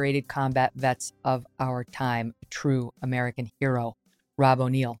highly decorated combat vets of our time, a true American hero, Rob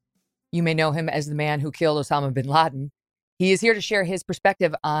O'Neill. You may know him as the man who killed Osama bin Laden. He is here to share his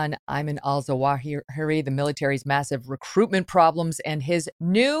perspective on Ayman al-Zawahiri, the military's massive recruitment problems, and his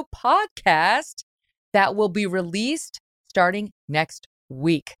new podcast that will be released starting next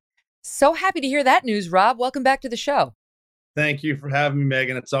week. So happy to hear that news, Rob. Welcome back to the show. Thank you for having me,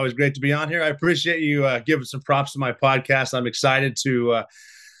 Megan. It's always great to be on here. I appreciate you giving some props to my podcast. I'm excited to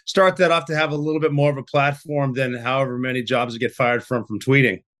start that off to have a little bit more of a platform than however many jobs I get fired from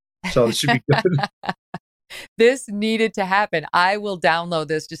tweeting. So it should be good. This needed to happen. I will download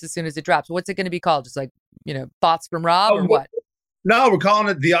this just as soon as it drops. What's it going to be called? Just like, thoughts from Rob or what? No, we're calling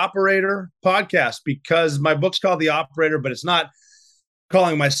it The Operator Podcast because my book's called The Operator, but it's not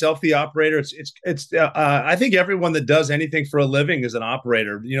calling myself the operator. I think everyone that does anything for a living is an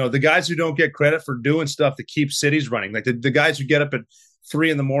operator. The guys who don't get credit for doing stuff that keep cities running, like the guys who get up at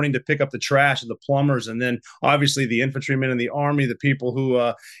 3 a.m. to pick up the trash, and the plumbers, and then obviously the infantrymen in the army, the people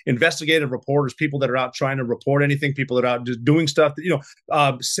who investigative reporters, people that are out trying to report anything, people that are out just doing stuff that,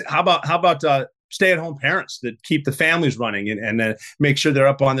 how about stay-at-home parents that keep the families running and make sure they're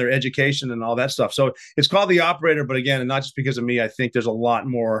up on their education and all that stuff. So it's called The Operator, but again, and not just because of me, I think there's a lot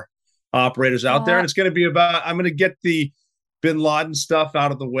more operators out there. And it's going to be I'm going to get the bin Laden stuff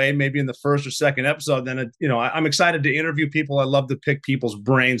out of the way, maybe in the first or second episode. Then, I'm excited to interview people. I love to pick people's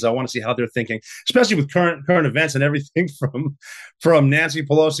brains. I want to see how they're thinking, especially with current events and everything from Nancy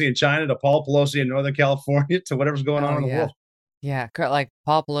Pelosi in China to Paul Pelosi in Northern California to whatever's going on in the world. Yeah, like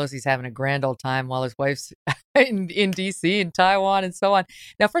Paul Pelosi's having a grand old time while his wife's in D.C. and Taiwan and so on.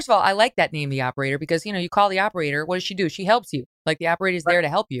 Now, first of all, I like that name, The Operator, because, you call the operator. What does she do? She helps you. Like the operator's there to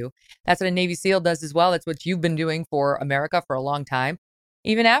help you. That's what a Navy SEAL does as well. That's what you've been doing for America for a long time.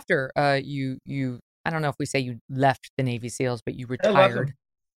 Even after you I don't know if we say you left the Navy SEALs, but you retired.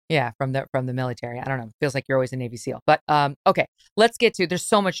 Yeah, from the military. I don't know. Feels like you're always a Navy SEAL. But okay, let's get to. There's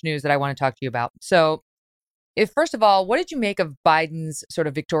so much news that I want to talk to you about. So, first of all, what did you make of Biden's sort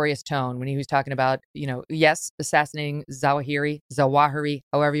of victorious tone when he was talking about, yes, assassinating Zawahiri,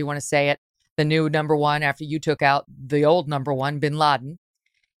 however you want to say it, the new number one after you took out the old number one, bin Laden.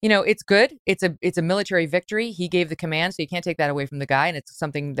 It's good. It's a military victory. He gave the command, so you can't take that away from the guy. And it's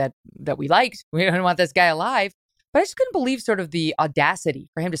something that we liked. We don't want this guy alive. But I just couldn't believe sort of the audacity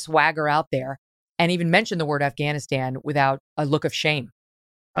for him to swagger out there and even mention the word Afghanistan without a look of shame.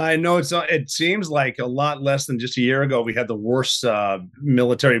 I know it seems like a lot less than just a year ago. We had the worst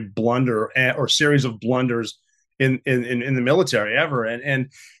military blunder or series of blunders in the military ever. And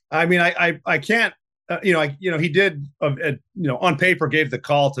I mean, I can't, he did, on paper gave the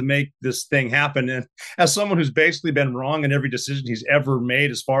call to make this thing happen. And as someone who's basically been wrong in every decision he's ever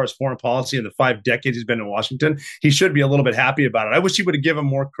made as far as foreign policy in the 5 decades he's been in Washington, he should be a little bit happy about it. I wish he would have given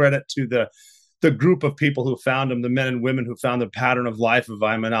more credit to the group of people who found him, the men and women who found the pattern of life of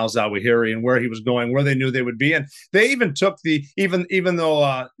Ayman al-Zawahiri and where he was going, where they knew they would be. And they even took even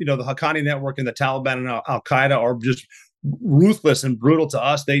though, the Haqqani network and the Taliban and Al-Qaeda are just ruthless and brutal to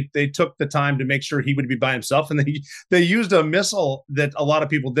us. They took the time to make sure he would be by himself, and they used a missile that a lot of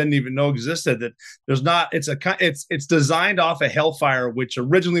people didn't even know existed. That there's not. It's designed off a Hellfire, which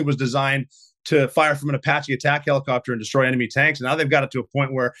originally was designed to fire from an Apache attack helicopter and destroy enemy tanks. And now they've got it to a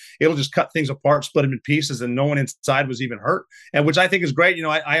point where it'll just cut things apart, split them in pieces, and no one inside was even hurt. And which I think is great.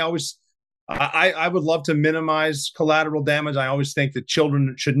 I would love to minimize collateral damage. I always think that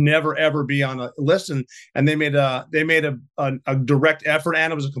children should never ever be on a list, and they made a direct effort,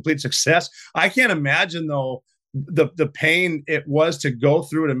 and it was a complete success. I can't imagine though the pain it was to go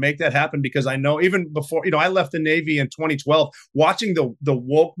through to make that happen, because I know even before, I left the Navy in 2012, watching the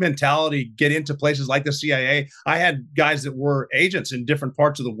woke mentality get into places like the CIA. I had guys that were agents in different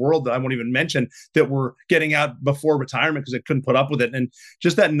parts of the world that I won't even mention that were getting out before retirement because they couldn't put up with it. And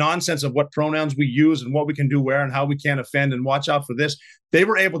just that nonsense of what pronouns we use and what we can do where and how we can't offend and watch out for this. They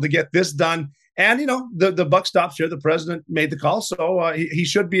were able to get this done. And, the buck stops here. The president made the call. So he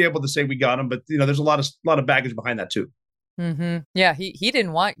should be able to say we got him. But, there's a lot of baggage behind that, too. Mm-hmm. Yeah, he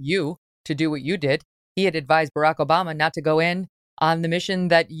didn't want you to do what you did. He had advised Barack Obama not to go in on the mission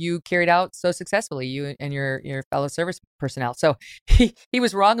that you carried out so successfully, you and your fellow service personnel. So he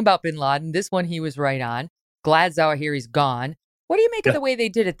was wrong about bin Laden. This one he was right on. Glad Zawahiri's gone. What do you make of the way they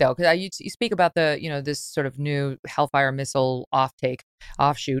did it, though? Because you speak about this sort of new Hellfire missile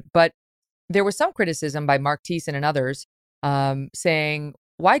offshoot, but there was some criticism by Mark Thiessen and others saying,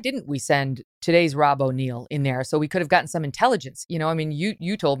 why didn't we send today's Rob O'Neill in there so we could have gotten some intelligence?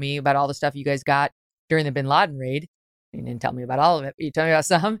 You told me about all the stuff you guys got during the bin Laden raid. You didn't tell me about all of it, but you told me about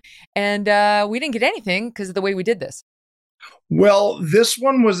some. And we didn't get anything because of the way we did this. Well, this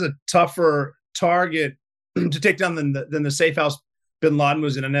one was a tougher target to take down than the safe house bin Laden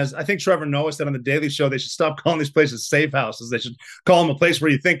was in. And as I think Trevor Noah said on the Daily Show, they should stop calling these places safe houses. They should call them a place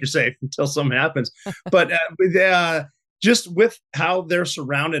where you think you're safe until something happens. But just with how they're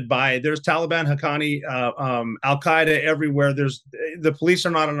surrounded by, there's Taliban, Haqqani, Al-Qaeda everywhere. The police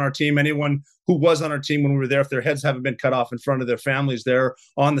are not on our team. Anyone who was on our team when we were there, if their heads haven't been cut off in front of their families, they're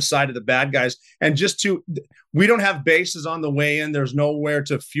on the side of the bad guys. And we don't have bases on the way in. There's nowhere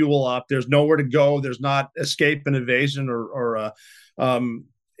to fuel up. There's nowhere to go. There's not escape and evasion or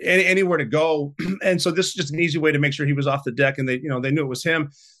anywhere to go. And so this is just an easy way to make sure he was off the deck, and they knew it was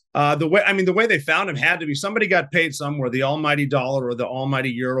him. The way they found him had to be somebody got paid somewhere, the almighty dollar or the almighty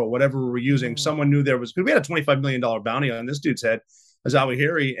euro, whatever we were using. Someone knew because we had a $25 million bounty on this dude's head,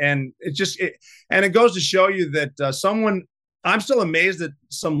 Zawahiri. And it goes to show you that I'm still amazed that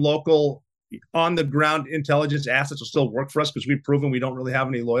some local on the ground intelligence assets will still work for us, because we've proven we don't really have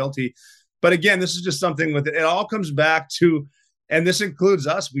any loyalty. But again, this is just something it all comes back to, and this includes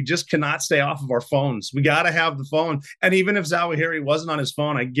us, we just cannot stay off of our phones. We got to have the phone. And even if Zawahiri wasn't on his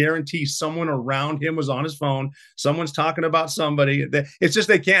phone, I guarantee someone around him was on his phone. Someone's talking about somebody. It's just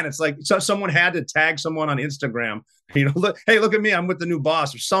they can't. It's like someone had to tag someone on Instagram. Look at me, I'm with the new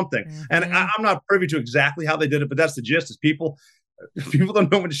boss or something. Mm-hmm. And I'm not privy to exactly how they did it, but that's the gist. Is people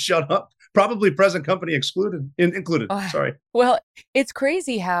don't know when to shut up. Probably present company included. Sorry. Well, it's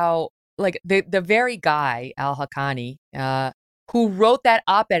crazy how the very guy, Al-Haqqani, who wrote that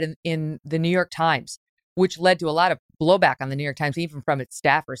op-ed in the New York Times, which led to a lot of blowback on the New York Times, even from its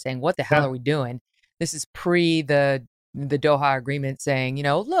staffers saying, what the hell are we doing? This is pre the Doha agreement, saying,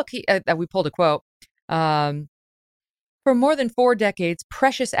 look, we pulled a quote. For more than 4 decades,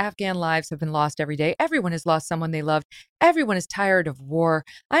 precious Afghan lives have been lost every day. Everyone has lost someone they loved. Everyone is tired of war.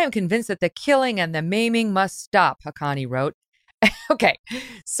 I am convinced that the killing and the maiming must stop, Haqqani wrote. Okay,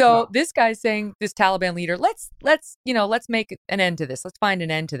 so this guy's saying, this Taliban leader, let's make an end to this. Let's find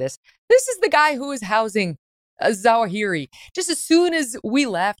an end to this. This is the guy who is housing Zawahiri. Just as soon as we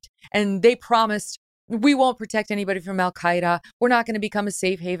left and they promised we won't protect anybody from Al-Qaeda, we're not going to become a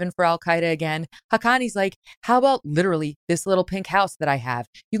safe haven for Al-Qaeda again. Haqqani's like, how about literally this little pink house that I have?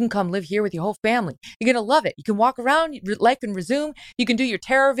 You can come live here with your whole family. You're going to love it. You can walk around, life can resume. You can do your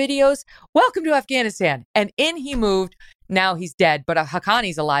terror videos. Welcome to Afghanistan. And in he moved. Now he's dead, but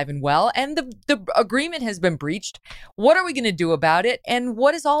Haqqani's alive and well, and the agreement has been breached. What are we going to do about it? And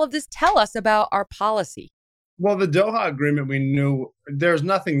what does all of this tell us about our policy? Well, the Doha agreement, we knew there's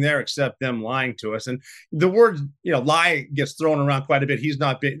nothing there except them lying to us. And the word, lie gets thrown around quite a bit. These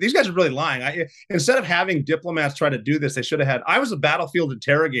guys are really lying. Instead of having diplomats try to do this, they should have had, I was a battlefield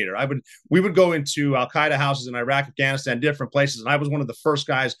interrogator. We would go into Al-Qaeda houses in Iraq, Afghanistan, different places. And I was one of the first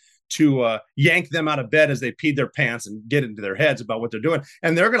guys to yank them out of bed as they peed their pants and get into their heads about what they're doing.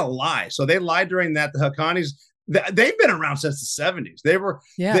 And they're going to lie. So they lied during that. The Haqqanis, they've been around since the 70s. They were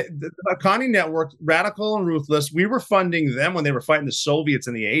the Haqqani network, radical and ruthless. We were funding them when they were fighting the Soviets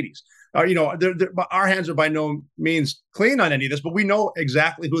in the 80s. our hands are by no means clean on any of this, but we know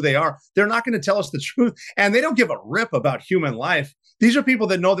exactly who they are. They're not going to tell us the truth, and they don't give a rip about human life. These are people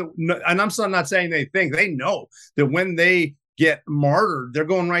that know that, and I'm still not saying they think, they know that when they get martyred, they're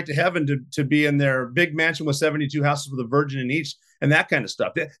going right to heaven to be in their big mansion with 72 houses with a virgin in each and that kind of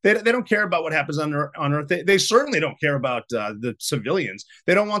stuff. They don't care about what happens on Earth. They certainly don't care about the civilians.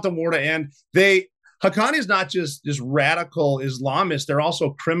 They don't want the war to end. Haqqani is not just radical Islamists. They're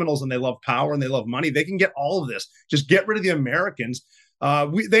also criminals, and they love power and they love money. They can get all of this. Just get rid of the Americans.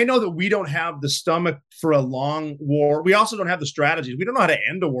 They know that we don't have the stomach for a long war. We also don't have the strategies. We don't know how to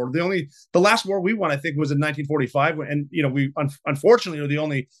end a war. The last war we won, I think, was in 1945, and we unfortunately are the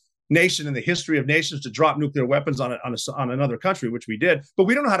only nation in the history of nations to drop nuclear weapons on another country, which we did. But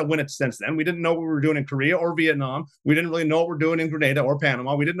we don't know how to win it since then. We didn't know what we were doing in Korea or Vietnam. We didn't really know what we're doing in Grenada or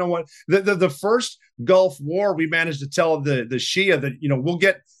Panama. We didn't know what the first Gulf War. We managed to tell the Shia that we'll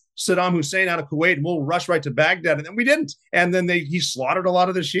get Saddam Hussein out of Kuwait and we'll rush right to Baghdad, and then we didn't. And then he slaughtered a lot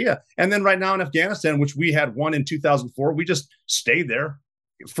of the Shia. And then right now in Afghanistan, which we had won in 2004, we just stayed there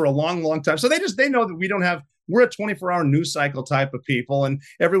for a long, long time. So they know that we're a 24-hour news cycle type of people, and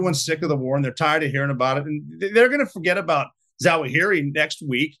everyone's sick of the war and they're tired of hearing about it. And they're going to forget about Zawahiri next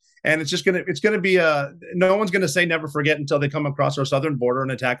week. And it's going to be no one's going to say never forget until they come across our southern border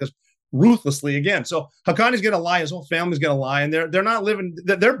and attack us ruthlessly again. So Haqqani's going to lie. His whole family's going to lie. And they're not living.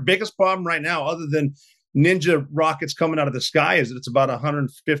 Their biggest problem right now, other than ninja rockets coming out of the sky, is that it's about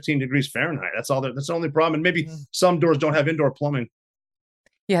 115 degrees Fahrenheit. That's the only problem. And maybe some doors don't have indoor plumbing.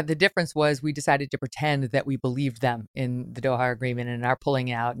 Yeah, the difference was we decided to pretend that we believed them in the Doha Agreement and our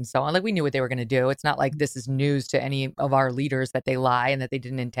pulling out and so on. Like, we knew what they were going to do. It's not like this is news to any of our leaders that they lie and that they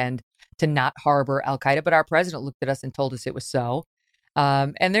didn't intend to not harbor al-Qaeda. But our president looked at us and told us it was so.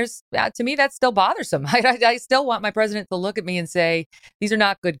 And there's, to me, that's still bothersome. I still want my president to look at me and say, these are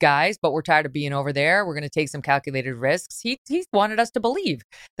not good guys, but we're tired of being over there. We're going to take some calculated risks. He wanted us to believe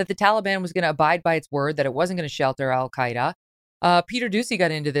that the Taliban was going to abide by its word, that it wasn't going to shelter al-Qaeda. Peter Doocy got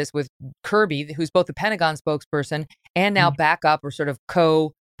into this with Kirby, who's both the Pentagon spokesperson and now backup or sort of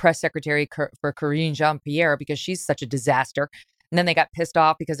co-press secretary for Karine Jean-Pierre, because she's such a disaster. And then they got pissed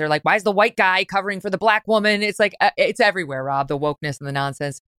off because they're like, why is the white guy covering for the black woman? It's like, it's everywhere, Rob, the wokeness and the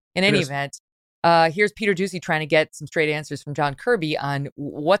nonsense. In any event, here's Peter Doocy trying to get some straight answers from John Kirby on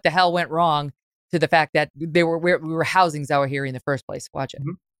what the hell went wrong to the fact that we were housing Zawahiri in the first place. Watch it.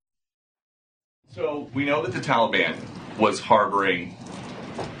 So we know that the Taliban was harboring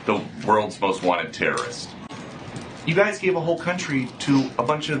the world's most wanted terrorist. You guys gave a whole country to a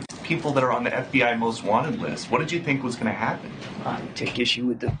bunch of people that are on the FBI most wanted list. What did you think was going to happen? I take issue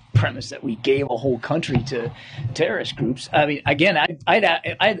with the premise that we gave a whole country to terrorist groups. I mean, again,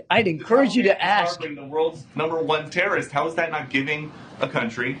 I'd encourage you to ask. Harboring the world's #1 terrorist. How is that not giving a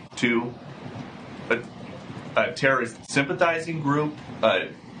country to a terrorist sympathizing group?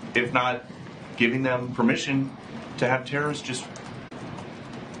 If not giving them permission to have terrorists just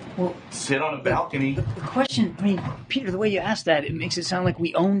sit on a balcony. The question, I mean, Peter, the way you asked that, it makes it sound like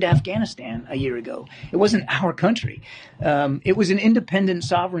we owned Afghanistan a year ago. It wasn't our country. It was an independent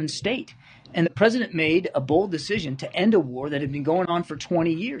sovereign state. And the president made a bold decision to end a war that had been going on for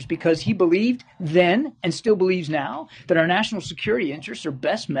 20 years because he believed then and still believes now that our national security interests are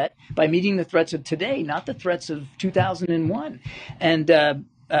best met by meeting the threats of today, not the threats of 2001. And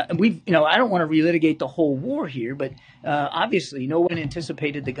I don't want to relitigate the whole war here, but obviously no one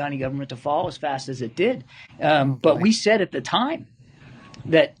anticipated the Ghani government to fall as fast as it did. But we said at the time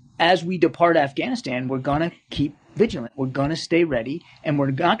that as we depart Afghanistan, we're going to keep vigilant. We're going to stay ready, and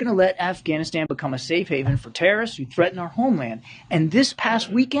we're not going to let Afghanistan become a safe haven for terrorists who threaten our homeland. And this past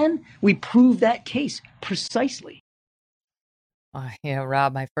weekend, we proved that case precisely.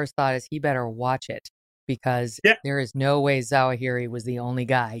 Rob, my first thought is he better watch it. Because there is no way Zawahiri was the only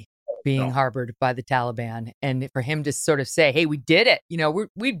guy being harbored by the Taliban. And for him to sort of say, hey, we did it.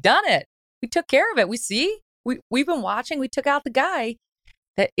 We've done it. We took care of it. We've been watching. We took out the guy.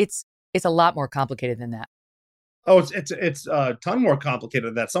 That it's a lot more complicated than that. Oh, it's a ton more complicated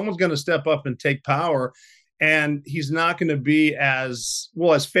than that. Someone's going to step up and take power. And he's not going to be as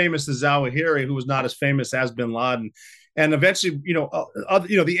famous as Zawahiri, who was not as famous as bin Laden. And eventually,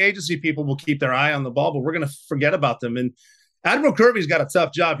 the agency people will keep their eye on the ball, but we're going to forget about them. And Admiral Kirby's got a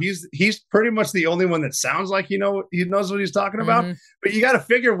tough job. He's pretty much the only one that sounds like he knows what he's talking about. But you got to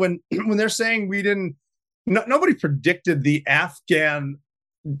figure when they're saying nobody predicted the Afghan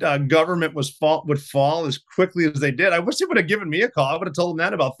government would fall as quickly as they did. I wish they would have given me a call. I would have told them that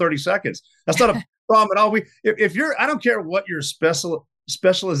in about 30 seconds. That's not a problem at all. I don't care what your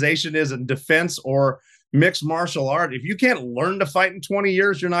specialization is in defense or mixed martial art. If you can't learn to fight in 20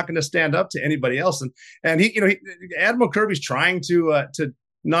 years, you're not going to stand up to anybody else. And Admiral Kirby's trying to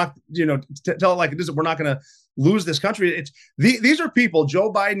not, to tell it like it is. We're not going to lose this country. These are people,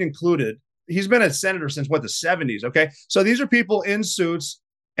 Joe Biden included. He's been a senator since the 70s. Okay. So these are people in suits.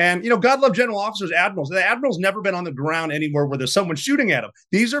 And, God love general officers, admirals. The admiral's never been on the ground anywhere where there's someone shooting at him.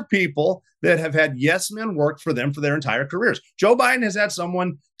 These are people that have had yes men work for them for their entire careers. Joe Biden has had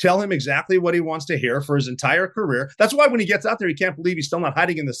someone tell him exactly what he wants to hear for his entire career. That's why when he gets out there, he can't believe he's still not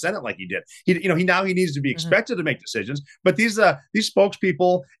hiding in the Senate like he did. He needs to be expected to make decisions. But these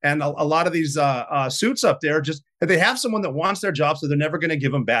spokespeople and a lot of these suits up there, they have someone that wants their job, so they're never going to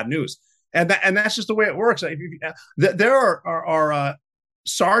give them bad news. And that's just the way it works. There are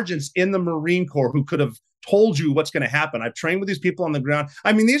sergeants in the Marine Corps who could have told you what's going to happen. I've trained with these people on the ground.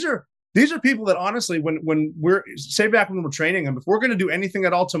 I mean, these are people that honestly, when we're back when we're training them, if we're going to do anything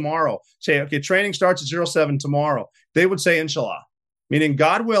at all tomorrow, say, okay, training starts at 07 tomorrow, they would say, Inshallah, meaning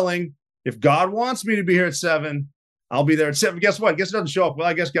God willing, if God wants me to be here at 7, I'll be there at 7. Guess what? Guess it doesn't show up. Well,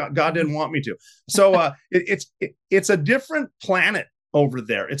 I guess God didn't want me to. So it's a different planet over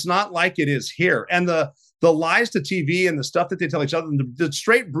there. It's not like it is here. And the lies to TV and the stuff that they tell each other, and the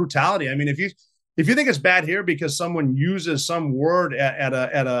straight brutality. I mean, if you think it's bad here because someone uses some word at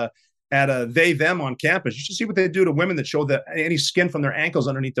a they them on campus, you should see what they do to women that show any skin from their ankles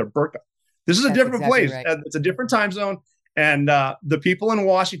underneath their burqa. This is a different place. Right. It's a different time zone. And the people in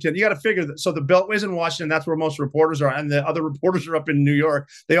Washington, you got to figure that. So the Beltway's in Washington, that's where most reporters are. And the other reporters are up in New York.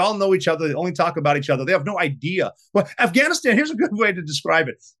 They all know each other. They only talk about each other. They have no idea. Well, Afghanistan, here's a good way to describe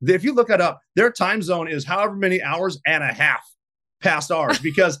it. If you look it up, their time zone is however many hours and a half past ours,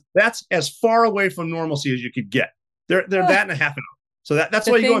 because that's as far away from normalcy as you could get. They're that and a half an hour. So that's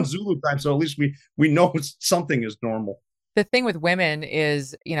why you go on Zulu time. So at least we know something is normal. The thing with women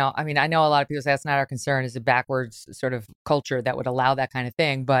is, I know a lot of people say that's not our concern, is a backwards sort of culture that would allow that kind of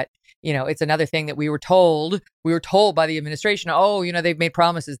thing. But, it's another thing that we were told by the administration, they've made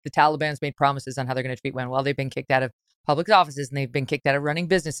promises. The Taliban's made promises on how they're going to treat women. Well, they've been kicked out of public offices and they've been kicked out of running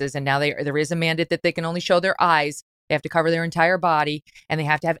businesses. And now there is a mandate that they can only show their eyes. They have to cover their entire body, and they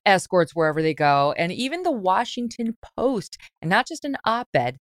have to have escorts wherever they go. And even the Washington Post, and not just an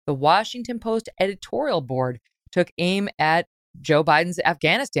op-ed, the Washington Post editorial board took aim at Joe Biden's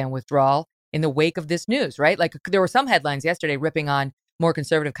Afghanistan withdrawal in the wake of this news, right? Like, there were some headlines yesterday ripping on more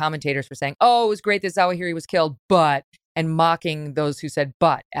conservative commentators for saying, it was great that Zawahiri was killed, and mocking those who said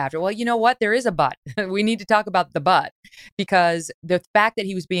but after. Well, you know what? There is a but. We need to talk about the but, because the fact that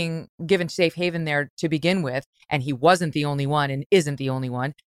he was being given safe haven there to begin with, and he wasn't the only one and isn't the only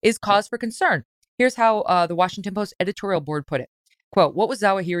one, is cause for concern. Here's how the Washington Post editorial board put it. Quote, "What was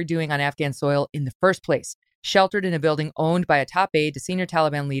Zawahiri doing on Afghan soil in the first place? Sheltered in a building owned by a top aide to senior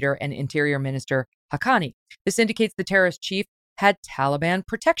Taliban leader and Interior Minister Haqqani. This indicates the terrorist chief had Taliban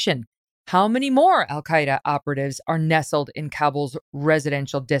protection. How many more al-Qaeda operatives are nestled in Kabul's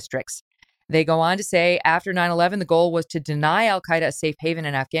residential districts?" They go on to say, after 9/11, the goal was to deny al-Qaeda a safe haven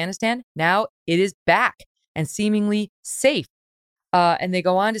in Afghanistan. Now it is back and seemingly safe. And they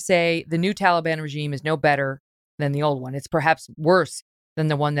go on to say the new Taliban regime is no better than the old one. It's perhaps worse than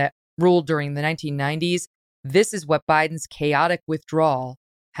the one that ruled during the 1990s. This is what Biden's chaotic withdrawal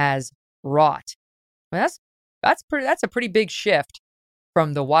has wrought. Well, that's a pretty big shift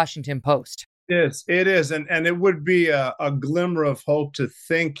from the Washington Post. It is. And it would be a glimmer of hope to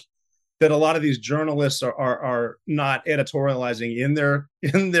think that a lot of these journalists are not editorializing in their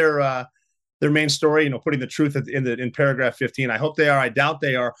main story, putting the truth in paragraph 15. I hope they are. I doubt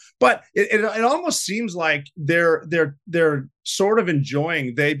they are. But it almost seems like they're sort of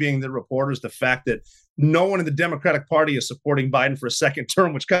enjoying, they being the reporters, the fact that no one in the Democratic Party is supporting Biden for a second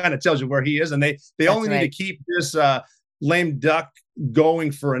term, which kind of tells you where he is. And they only need to keep this lame duck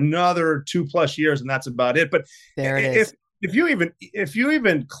going for another 2+ years, and that's about it. But there it is. If you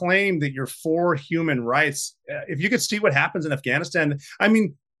even claim that you're for human rights, if you could see what happens in Afghanistan, I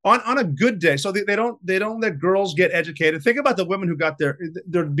mean, on a good day, so they don't let girls get educated. Think about the women who got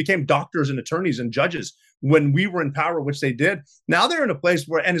they became doctors and attorneys and judges when we were in power, which they did. Now they're in a place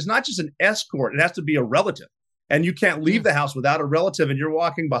where, and it's not just an escort; it has to be a relative, and you can't leave the house without a relative, and you're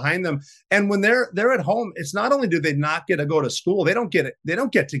walking behind them. And when they're at home, it's not only do they not get to go to school, they don't get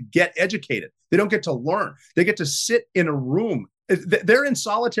to get educated. They don't get to learn. They get to sit in a room. They're in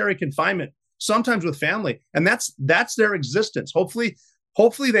solitary confinement, sometimes with family, and that's their existence.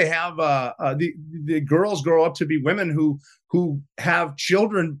 Hopefully they have the girls grow up to be women who have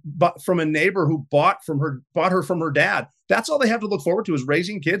children from a neighbor who bought her from her dad. That's all they have to look forward to, is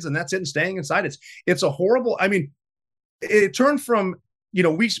raising kids, and that's it, and staying inside. It's a horrible. I mean, it turned from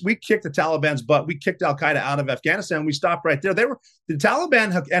we kicked the Taliban's butt. We kicked Al Qaeda out of Afghanistan. We stopped right there. The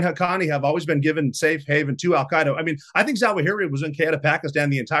Taliban and Haqqani have always been given safe haven to Al Qaeda. I mean, I think Zawahiri was in Quetta, Pakistan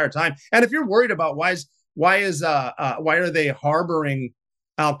the entire time. And if you're worried about why are they harboring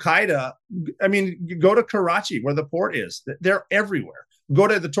Al Qaeda? I mean, go to Karachi where the port is. They're everywhere. Go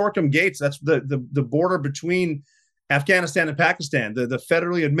to the Torkham Gates. That's the border between Afghanistan and Pakistan. The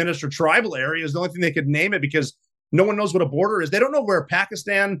federally administered tribal area is the only thing they could name it because no one knows what a border is. They don't know where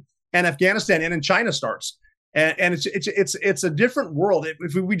Pakistan and Afghanistan and China starts. And it's a different world.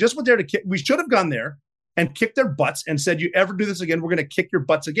 If we just went there we should have gone there and kicked their butts and said, you ever do this again, we're going to kick your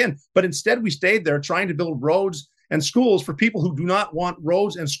butts again. But instead, we stayed there trying to build roads and schools for people who do not want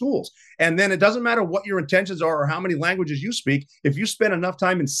roads and schools. And then it doesn't matter what your intentions are or how many languages you speak. If you spend enough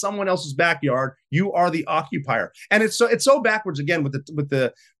time in someone else's backyard, you are the occupier. And it's so backwards again with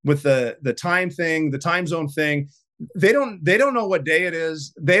the time thing, the time zone thing. They don't know what day it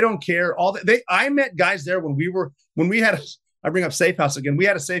is. They don't care. I met guys there when we had I bring up Safe House again. We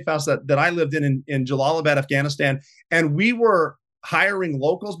had a safe house that I lived in Jalalabad, Afghanistan, and we were hiring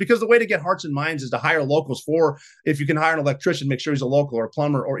locals because the way to get hearts and minds is to hire locals. If you can hire an electrician, make sure he's a local or a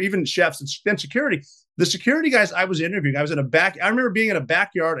plumber or even chefs and then security. The security guys I was interviewing, I remember being in a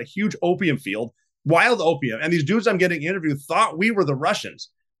backyard, a huge opium field, wild opium, and these dudes I'm getting interviewed thought we were the Russians.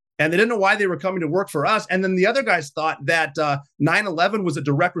 And they didn't know why they were coming to work for us. And then the other guys thought that 9/11 was a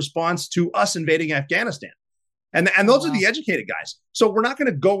direct response to us invading Afghanistan. And those are the educated guys. So we're not going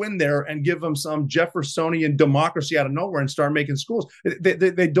to go in there and give them some Jeffersonian democracy out of nowhere and start making schools.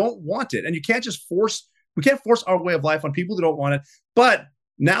 They don't want it. And we can't force our way of life on people who don't want it. But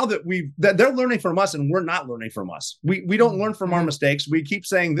now that they're learning from us and we're not learning from us. We don't learn from our mistakes. We keep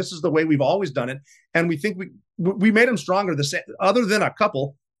saying this is the way we've always done it. And we think we made them stronger. Other than a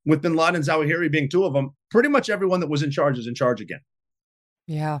couple, with bin Laden and Zawahiri being two of them, pretty much everyone that was in charge is in charge again.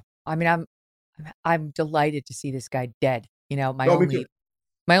 Yeah. I mean, I'm delighted to see this guy dead. My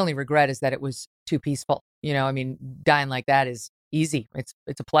only regret is that it was too peaceful. I mean, dying like that is easy. It's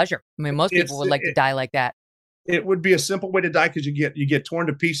a pleasure. I mean, most people would like to die like that. It would be a simple way to die because you get torn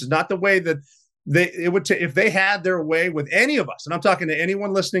to pieces. Not the way that it would if they had their way with any of us. And I'm talking to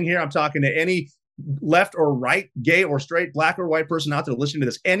anyone listening here. I'm talking to any left or right, gay or straight, black or white person out there listening to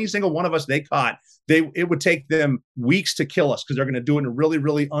this. Any single one of us they caught, it would take them weeks to kill us because they're going to do it in a really,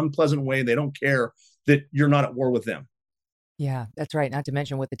 really unpleasant way. They don't care that you're not at war with them. Yeah, that's right. Not to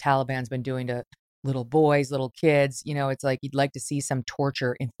mention what the Taliban's been doing to little boys, little kids. It's like you'd like to see some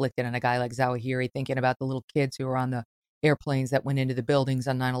torture inflicted on a guy like Zawahiri, thinking about the little kids who were on the airplanes that went into the buildings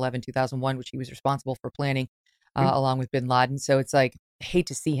on 9/11, 2001, which he was responsible for planning along with bin Laden. So it's like, I hate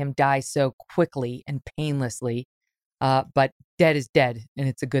to see him die so quickly and painlessly, but dead is dead, and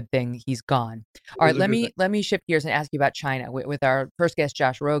it's a good thing he's gone. All right, let me shift gears and ask you about China with our first guest,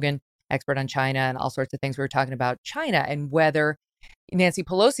 Josh Rogin, expert on China and all sorts of things. We were talking about China and whether Nancy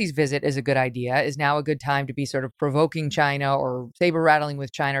Pelosi's visit is a good idea. Is now a good time to be sort of provoking China or saber rattling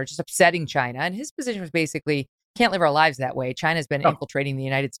with China or just upsetting China? And his position was basically, can't live our lives that way. China's been infiltrating the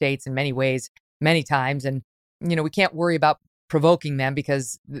United States in many ways, many times, and we can't worry about provoking them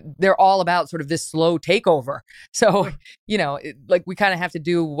because they're all about sort of this slow takeover. So, we kind of have to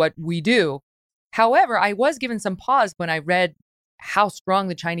do what we do. However, I was given some pause when I read how strong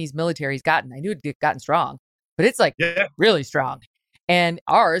the Chinese military's gotten. I knew it had gotten strong, but it's really strong. And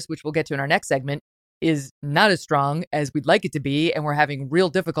ours, which we'll get to in our next segment, is not as strong as we'd like it to be. And we're having real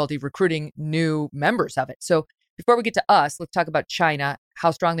difficulty recruiting new members of it. So before we get to us, let's talk about China, how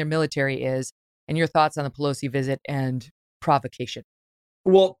strong their military is, and your thoughts on the Pelosi visit and provocation.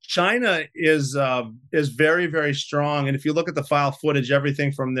 Well, China is very, very strong. And if you look at the file footage,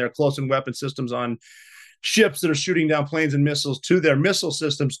 everything from their close-in weapon systems on ships that are shooting down planes and missiles to their missile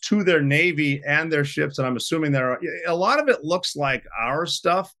systems, to their Navy and their ships. And I'm assuming a lot of it looks like our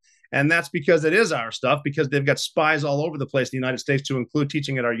stuff. And that's because it is our stuff, because they've got spies all over the place in the United States, to include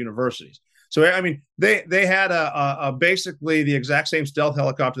teaching at our universities. So, I mean, they had a basically the exact same stealth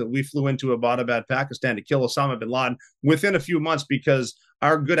helicopter that we flew into Abbottabad, Pakistan to kill Osama bin Laden within a few months, because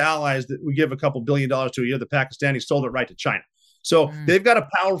our good allies that we give a couple $2 billion to a year, the Pakistanis, sold it right to China. So they've got a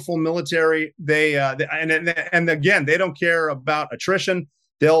powerful military. And again, they don't care about attrition.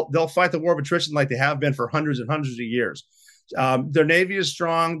 They'll fight the war of attrition like they have been for hundreds and hundreds of years. Their Navy is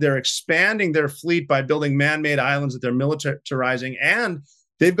strong. They're expanding their fleet by building man-made islands that they're militarizing, and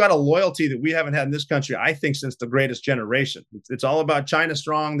they've got a loyalty that we haven't had in this country, I think, since the greatest generation. It's all about China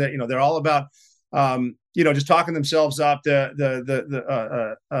strong. That they're all about just talking themselves up.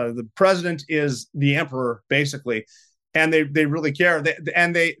 The president is the emperor, basically, and they really care.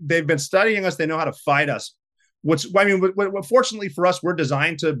 They've been studying us. They know how to fight us. Fortunately for us, we're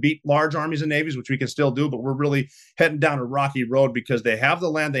designed to beat large armies and navies, which we can still do, but we're really heading down a rocky road because they have the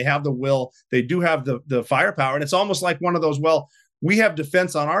land, they have the will, they do have the firepower. And it's almost like one of those, well, we have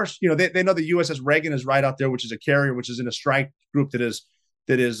defense on ours. They know the USS Rogin is right out there, which is a carrier, which is in a strike group that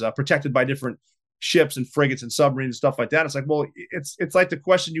is protected by different ships and frigates and submarines and stuff like that. It's like, well, it's like the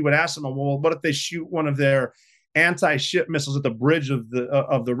question you would ask them, well, what if they shoot one of their anti-ship missiles at the bridge of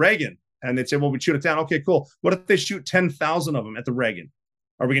the Rogin? And they'd say, well, we'd shoot it down. Okay, cool. What if they shoot 10,000 of them at the Rogin?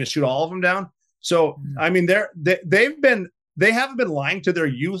 Are we going to shoot all of them down? So, I mean, they haven't been lying to their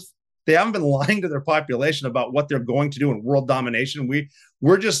youth. They haven't been lying to their population about what they're going to do in world domination.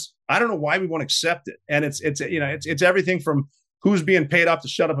 We're just, I don't know why we won't accept it. And it's everything from who's being paid off to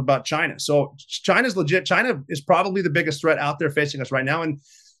shut up about China. So China's legit. China is probably the biggest threat out there facing us right now. And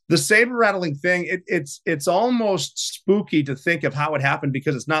the saber rattling thing, it's almost spooky to think of how it happened,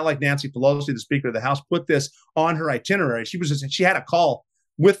 because it's not like Nancy Pelosi, the Speaker of the House, put this on her itinerary. She had a call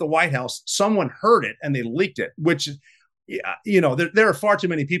with the White House. Someone heard it and they leaked it, which, there are far too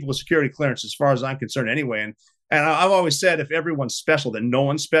many people with security clearance as far as I'm concerned anyway. And I've always said, if everyone's special, then no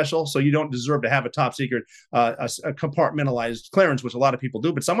one's special. So you don't deserve to have a top secret, a compartmentalized clearance, which a lot of people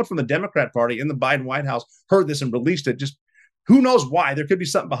do. But someone from the Democrat Party in the Biden White House heard this and released it. Just who knows why? There could be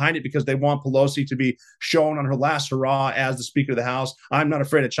something behind it, because they want Pelosi to be shown on her last hurrah as the Speaker of the House. I'm not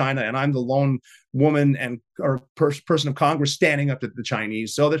afraid of China, and I'm the lone woman or person of Congress standing up to the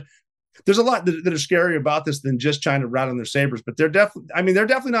Chinese. So there's a lot that are scarier about this than just China rattling their sabers. But they're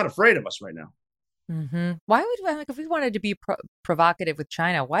definitely not afraid of us right now. Mm-hmm. Why would if we wanted to be provocative with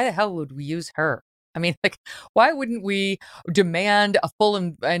China, why the hell would we use her? I mean, why wouldn't we demand a full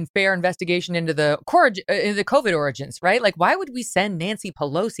and fair investigation into the COVID origins, right? Like, why would we send Nancy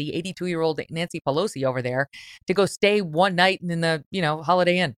Pelosi, 82-year-old Nancy Pelosi, over there to go stay one night in the,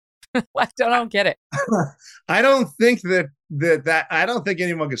 Holiday Inn? I don't get it. I don't think I don't think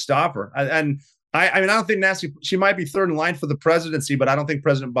anyone could stop her. I don't think Nancy, she might be third in line for the presidency, but I don't think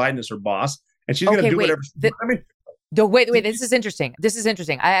President Biden is her boss. And she's going to do whatever. Wait, this is interesting.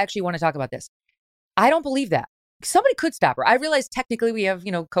 I actually want to talk about this. I don't believe that. Somebody could stop her. I realize technically we have,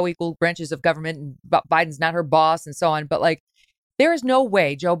 co-equal branches of government, and Biden's not her boss and so on. But there is no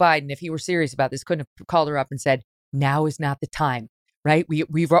way Joe Biden, if he were serious about this, couldn't have called her up and said, now is not the time. Right.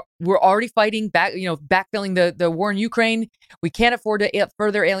 We're already fighting back, backfilling the war in Ukraine. We can't afford to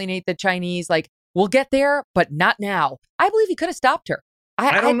further alienate the Chinese. We'll get there, but not now. I believe he could have stopped her.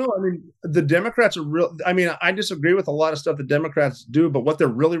 I don't know. I mean, the Democrats are real. I mean, I disagree with a lot of stuff the Democrats do, but what they're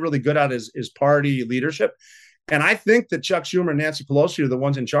really, really good at is party leadership. And I think that Chuck Schumer and Nancy Pelosi are the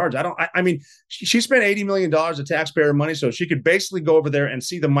ones in charge. I mean, she spent $80 million of taxpayer money, so she could basically go over there and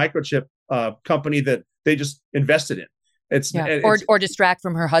see the microchip company that they just invested in. Or distract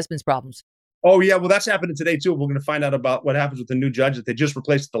from her husband's problems. Oh, yeah. Well, that's happening today, too. We're going to find out about what happens with the new judge that they just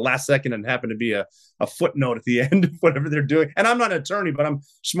replaced at the last second, and happened to be a footnote at the end of whatever they're doing. And I'm not an attorney, but I'm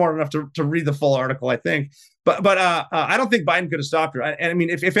smart enough to read the full article, I think. But I don't think Biden could have stopped her. I mean,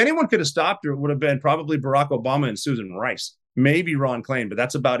 if anyone could have stopped her, it would have been probably Barack Obama and Susan Rice, maybe Ron Klain, but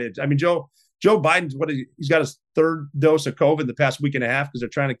that's about it. I mean, Joe Biden's he's got his third dose of COVID the past week and a half, because they're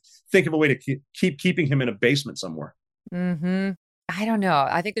trying to think of a way to keep keeping him in a basement somewhere. Mm-hmm. I don't know.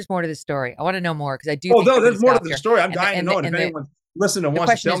 I think there's more to this story. I want to know more, because I do. Oh, no, there's more to the story. I'm dying to know. And if anyone listening and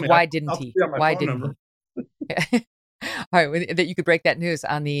wants to tell me, why didn't he? Why didn't he? All right, that you could break that news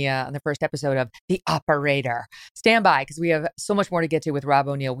on the first episode of The Operator. Stand by, because we have so much more to get to with Rob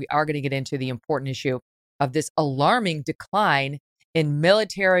O'Neill. We are going to get into the important issue of this alarming decline in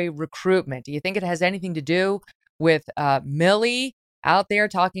military recruitment. Do you think it has anything to do with Millie out there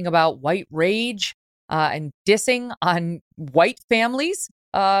talking about white rage and dissing on white families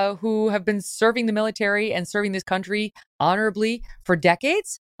who have been serving the military and serving this country honorably for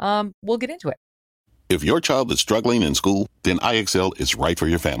decades? We'll get into it. If your child is struggling in school, then IXL is right for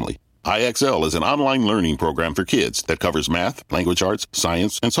your family. IXL is an online learning program for kids that covers math, language arts,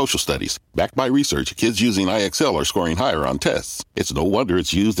 science, and social studies. Backed by research, kids using IXL are scoring higher on tests. It's no wonder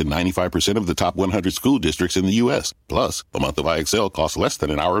it's used in 95% of the top 100 school districts in the U.S. Plus, a month of IXL costs less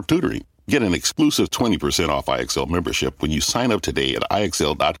than an hour of tutoring. Get an exclusive 20% off IXL membership when you sign up today at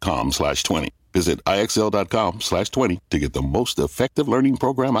IXL.com/20. Visit IXL.com/20 to get the most effective learning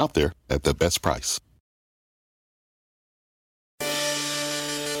program out there at the best price.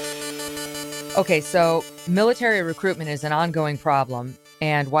 Okay, so military recruitment is an ongoing problem.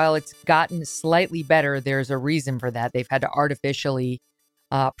 And while it's gotten slightly better, there's a reason for that. They've had to artificially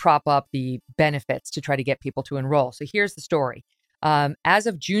prop up the benefits to try to get people to enroll. So here's the story. As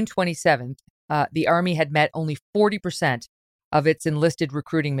of June 27th, the Army had met only 40% of its enlisted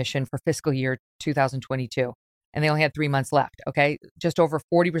recruiting mission for fiscal year 2022. and they only had 3 months left. Okay. Just over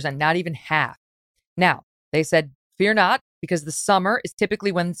 40%, not even half. Now, they said, fear not, because the summer is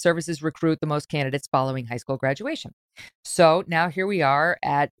typically when services recruit the most candidates following high school graduation. So now here we are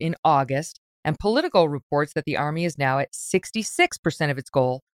in August, and Politico reports that the Army is now at 66% of its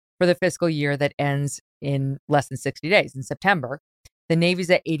goal for the fiscal year that ends in less than 60 days in September. The Navy's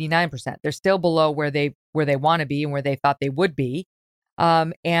at 89%. They're still below where they want to be and where they thought they would be.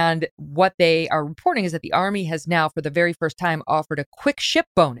 And what they are reporting is that the Army has now, for the very first time, offered a quick ship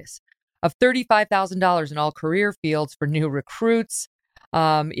bonus of $35,000 in all career fields for new recruits.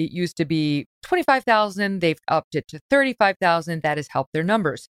 It used to be $25,000. They've upped it to $35,000. That has helped their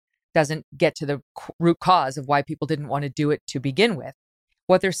numbers. Doesn't get to the root cause of why people didn't want to do it to begin with.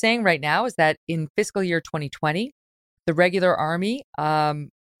 What they're saying right now is that in fiscal year 2020, the regular Army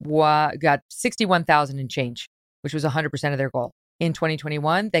got 61,000 and change, which was 100% of their goal. In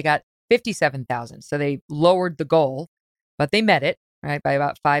 2021, they got 57,000. So they lowered the goal, but they met it, right, by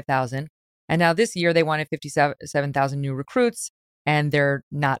about 5,000. And now this year they wanted 57,000 new recruits, and they're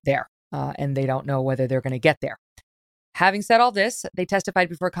not there. And they don't know whether they're going to get there. Having said all this, they testified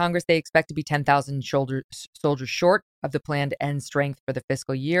before Congress they expect to be 10,000 soldiers short of the planned end strength for the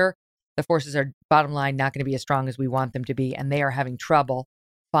fiscal year. The forces are, bottom line, not going to be as strong as we want them to be, and they are having trouble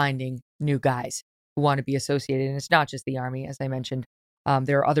finding new guys who want to be associated. And it's not just the Army, as I mentioned.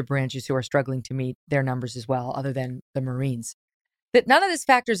 There are other branches who are struggling to meet their numbers as well, other than the Marines. None of this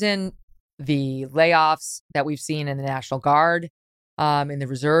factors in the layoffs that we've seen in the National Guard, in the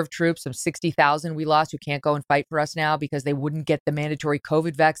reserve troops, some 60,000 we lost who can't go and fight for us now because they wouldn't get the mandatory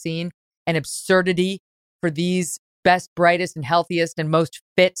COVID vaccine. An absurdity for these best, brightest, and healthiest and most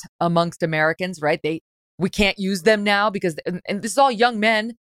fit amongst Americans, right? We can't use them now because, and this is all young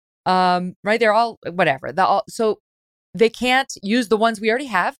men, right? They're all whatever. So they can't use the ones we already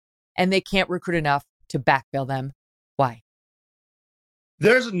have, and they can't recruit enough to backfill them. Why?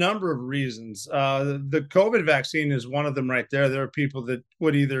 There's a number of reasons. The COVID vaccine is one of them right there. There are people that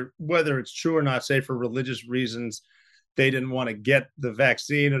would either, whether it's true or not, say for religious reasons, they didn't want to get the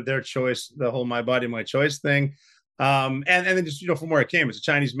vaccine of their choice, the whole my body, my choice thing. And then just, from where it came, it's a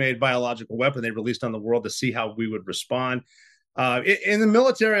Chinese-made biological weapon they released on the world to see how we would respond. In the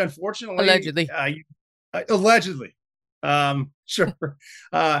military, unfortunately, allegedly, sure.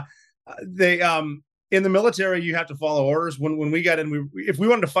 In the military, you have to follow orders. When we got in, if we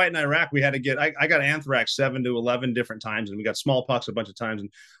wanted to fight in Iraq, we had to get. I got anthrax 7 to 11 different times, and we got smallpox a bunch of times,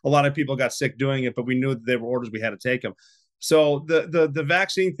 and a lot of people got sick doing it. But we knew that they were orders; we had to take them. So the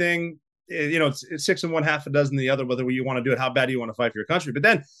vaccine thing, it's 6 and 1, half a dozen the other. Whether you want to do it, how bad do you want to fight for your country? But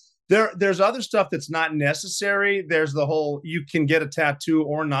then there's other stuff that's not necessary. There's the whole you can get a tattoo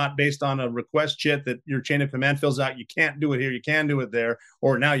or not based on a request sheet that your chain of command fills out. You can't do it here, you can do it there,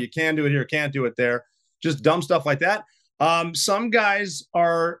 or now you can do it here, can't do it there. Just dumb stuff like that. Some guys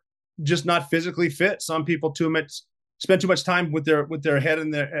are just not physically fit. Some people spend too much time with their head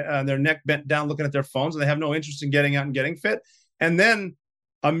and their neck bent down looking at their phones, and they have no interest in getting out and getting fit. And then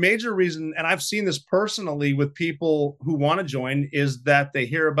a major reason, and I've seen this personally with people who want to join, is that they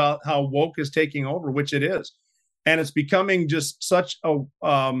hear about how woke is taking over, which it is. And it's becoming just such a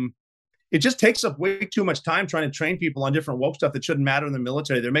it just takes up way too much time trying to train people on different woke stuff that shouldn't matter in the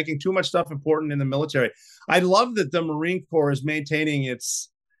military. They're making too much stuff important in the military. I love that the Marine Corps is maintaining its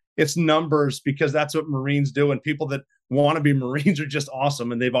numbers, because that's what Marines do. And people that want to be Marines are just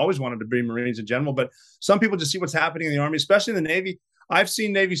awesome. And they've always wanted to be Marines in general. But some people just see what's happening in the Army, especially in the Navy. I've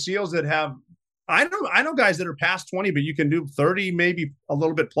seen Navy SEALs that have, I know guys that are past 20, but you can do 30, maybe a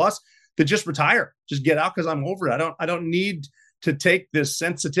little bit plus, that just retire, just get out because I'm over it. I don't need to take this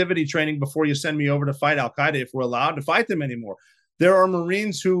sensitivity training before you send me over to fight Al-Qaeda if we're allowed to fight them anymore. There are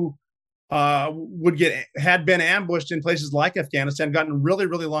Marines who had been ambushed in places like Afghanistan, gotten really,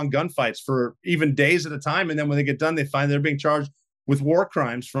 really long gunfights for even days at a time. And then when they get done, they find they're being charged with war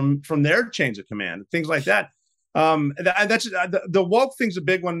crimes from their chains of command, things like that. That's the woke thing's a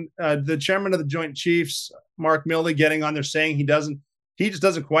big one. The chairman of the Joint Chiefs, Mark Milley, getting on there saying he just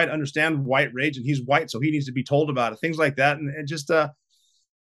doesn't quite understand white rage, and he's white, so he needs to be told about it. Things like that, and just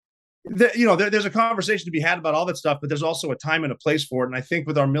there's a conversation to be had about all that stuff, but there's also a time and a place for it. And I think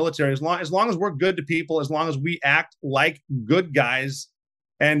with our military, as long as we're good to people, as long as we act like good guys,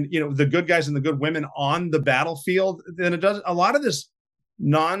 and the good guys and the good women on the battlefield, then it does. A lot of this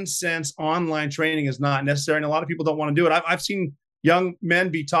nonsense online training is not necessary, and a lot of people don't want to do it. I've seen young men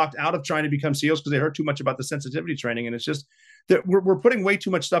be talked out of trying to become SEALs because they heard too much about the sensitivity training, and it's just that we're putting way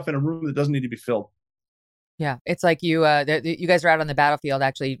too much stuff in a room that doesn't need to be filled. Yeah, it's like you guys are out on the battlefield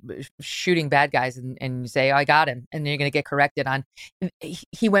actually shooting bad guys, and you say, "Oh, I got him," and you're going to get corrected on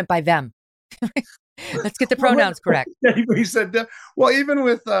he went by them. Let's get the pronouns correct. He said, well, even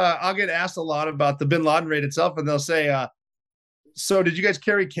with, I'll get asked a lot about the bin Laden raid itself, and they'll say, so did you guys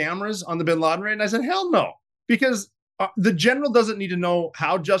carry cameras on the bin Laden raid? And I said, hell no, because the general doesn't need to know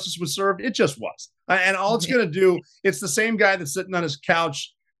how justice was served. It just was. And all it's going to do, it's the same guy that's sitting on his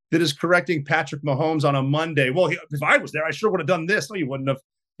couch that is correcting Patrick Mahomes on a Monday. Well, if I was there, I sure would have done this. No, you wouldn't have.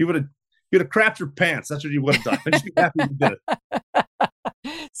 You'd have crapped your pants. That's what you would have done. And just be happy you did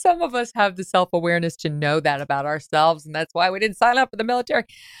it. Some of us have the self-awareness to know that about ourselves, and that's why we didn't sign up for the military.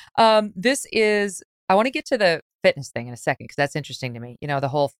 I want to get to the fitness thing in a second, because that's interesting to me. You know, the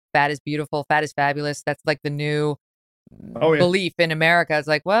whole fat is beautiful, fat is fabulous. That's like the new belief in America. It's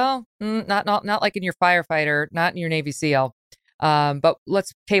like, well, not like in your firefighter, not in your Navy SEAL. But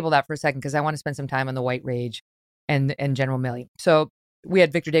let's table that for a second, because I want to spend some time on the white rage and General Milley. So we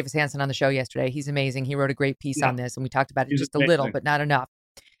had Victor Davis Hanson on the show yesterday. He's amazing. He wrote a great piece on this, and we talked about it just a little, but not enough.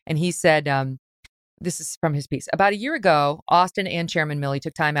 And he said, this is from his piece. About a year ago, Austin and Chairman Milley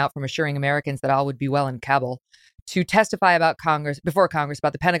took time out from assuring Americans that all would be well in Kabul to testify before Congress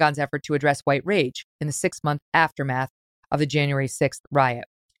about the Pentagon's effort to address white rage in the 6-month aftermath of the January 6th riot.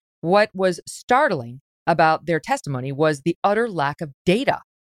 What was startling about their testimony was the utter lack of data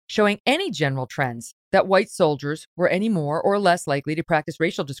showing any general trends that white soldiers were any more or less likely to practice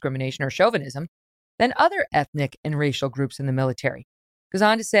racial discrimination or chauvinism than other ethnic and racial groups in the military. Goes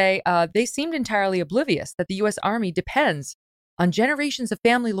on to say, they seemed entirely oblivious that the U.S. Army depends on generations of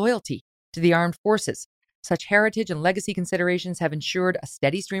family loyalty to the armed forces. Such heritage and legacy considerations have ensured a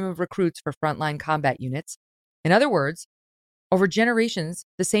steady stream of recruits for frontline combat units. In other words, over generations,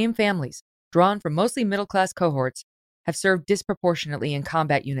 the same families, drawn from mostly middle-class cohorts, have served disproportionately in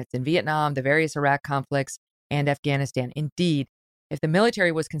combat units in Vietnam, the various Iraq conflicts, and Afghanistan. Indeed, if the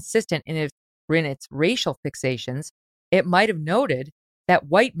military was consistent in its racial fixations, it might have noted that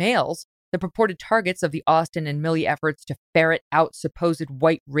white males, the purported targets of the Austin and Milley efforts to ferret out supposed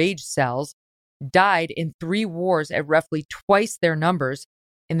white rage cells, died in 3 wars at roughly twice their numbers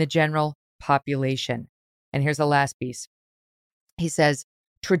in the general population. And here's the last piece. He says,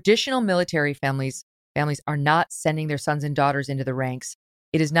 traditional military families are not sending their sons and daughters into the ranks.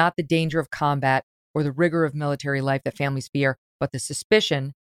 It is not the danger of combat or the rigor of military life that families fear, but the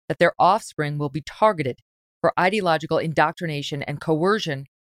suspicion that their offspring will be targeted for ideological indoctrination and coercion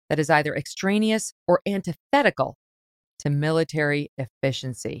that is either extraneous or antithetical to military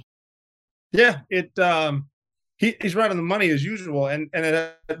efficiency. Yeah, he's right on the money as usual, and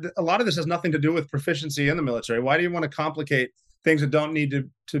a lot of this has nothing to do with proficiency in the military. Why do you want to complicate things that don't need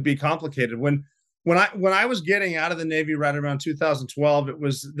to be complicated? When I was getting out of the Navy right around 2012, it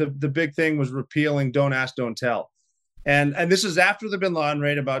was the big thing was repealing Don't Ask, Don't Tell. And this is after the bin Laden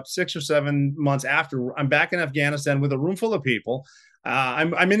raid, about 6 or 7 months after. I'm back in Afghanistan with a room full of people.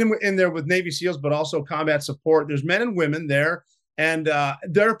 I'm in there with Navy SEALs, but also combat support. There's men and women there. And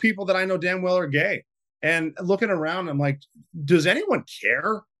there are people that I know damn well are gay. And looking around, I'm like, does anyone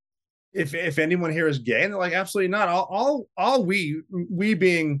care if anyone here is gay? And they're like, absolutely not. All we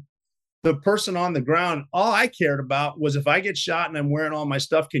being the person on the ground, all I cared about was if I get shot and I'm wearing all my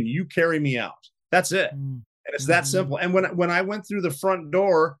stuff, can you carry me out? That's it. And it's that simple. And when I went through the front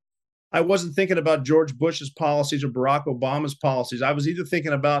door, I wasn't thinking about George Bush's policies or Barack Obama's policies. I was either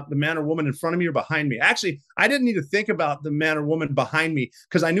thinking about the man or woman in front of me or behind me. Actually, I didn't need to think about the man or woman behind me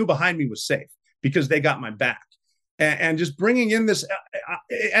because I knew behind me was safe because they got my back. And just bringing in this,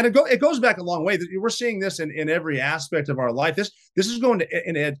 and it goes back a long way. We're seeing this in every aspect of our life. This is going to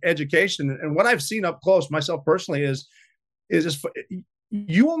in education. And what I've seen up close myself personally is just,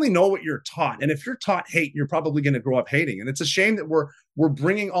 you only know what you're taught. And if you're taught hate, you're probably going to grow up hating. And it's a shame that we're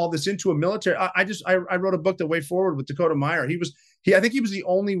bringing all this into a military. I wrote a book, The Way Forward, with Dakota Meyer. I think he was the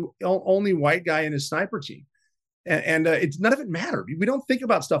only white guy in his sniper team. And it's none of it mattered. We don't think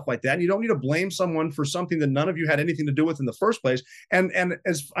about stuff like that. And you don't need to blame someone for something that none of you had anything to do with in the first place. A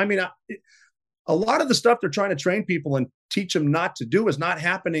lot of the stuff they're trying to train people and teach them not to do is not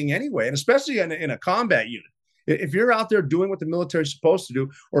happening anyway. And especially in a combat unit. If you're out there doing what the military is supposed to do,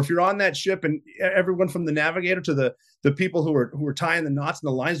 or if you're on that ship and everyone from the navigator to the people who are tying the knots and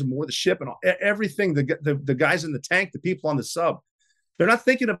the lines to moor the ship and everything, the guys in the tank, the people on the sub, they're not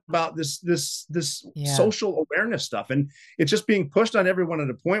thinking about this social awareness stuff. And it's just being pushed on everyone at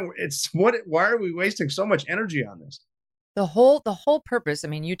a point where why are we wasting so much energy on this? The whole purpose, I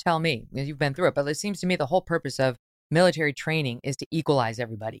mean, you tell me, you've been through it, but it seems to me the whole purpose of military training is to equalize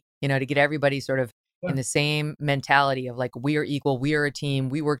everybody, to get everybody sort of in the same mentality of like, we are equal, we are a team,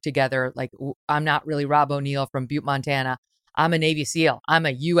 we work together. Like, I'm not really Rob O'Neill from Butte, Montana. I'm a Navy SEAL. I'm a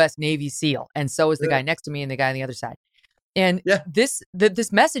U.S. Navy SEAL. And so is the guy next to me and the guy on the other side. And this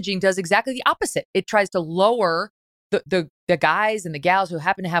messaging does exactly the opposite. It tries to lower the guys and the gals who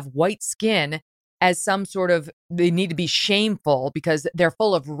happen to have white skin as some sort of, they need to be shameful because they're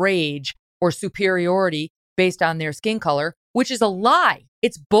full of rage or superiority based on their skin color, which is a lie.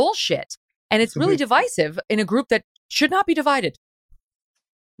 It's bullshit. And it's really divisive in a group that should not be divided.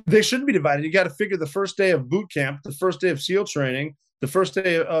 They shouldn't be divided. You got to figure the first day of boot camp, the first day of SEAL training, the first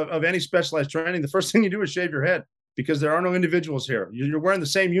day of any specialized training, the first thing you do is shave your head because there are no individuals here. You're wearing the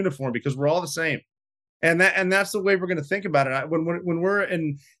same uniform because we're all the same. And that's the way we're going to think about it. When we're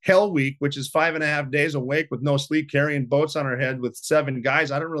in Hell Week, which is 5.5 days awake with no sleep, carrying boats on our head with 7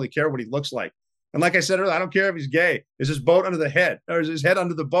 guys, I don't really care what he looks like. And like I said earlier, I don't care if he's gay. Is his boat under the head or is his head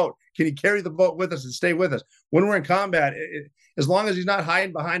under the boat? Can he carry the boat with us and stay with us? When we're in combat, as long as he's not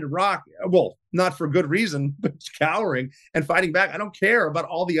hiding behind a rock, well, not for good reason, but cowering and fighting back, I don't care about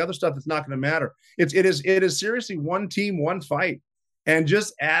all the other stuff that's not going to matter. It is seriously one team, one fight. And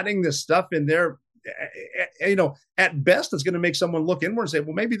just adding this stuff in there, at best, it's going to make someone look inward and say,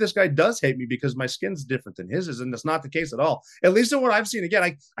 well, maybe this guy does hate me because my skin's different than his is. And that's not the case at all. At least in what I've seen.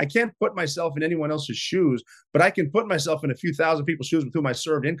 Again, I can't put myself in anyone else's shoes, but I can put myself in a few thousand people's shoes with whom I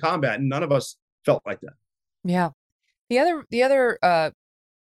served in combat. And none of us felt like that. Yeah. The other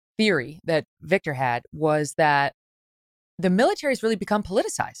theory that Victor had was that the military has really become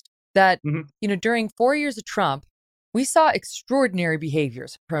politicized. That, during 4 years of Trump, we saw extraordinary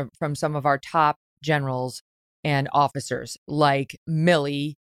behaviors from some of our top generals and officers, like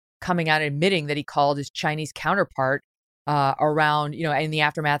Milley coming out and admitting that he called his Chinese counterpart around, in the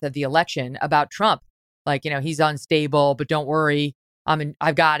aftermath of the election about Trump. Like, he's unstable, but don't worry,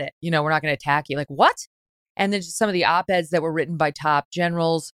 I've got it. We're not going to attack you. Like, what? And then just some of the op-eds that were written by top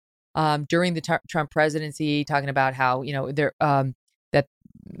generals during the Trump presidency, talking about how, they're that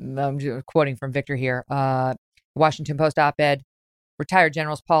I'm quoting from Victor here, Washington Post op-ed, retired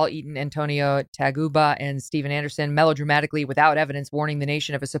generals Paul Eaton, Antonio Taguba, and Stephen Anderson melodramatically, without evidence, warning the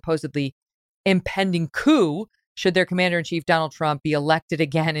nation of a supposedly impending coup should their commander-in-chief, Donald Trump, be elected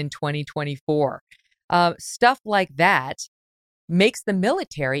again in 2024. Stuff like that makes the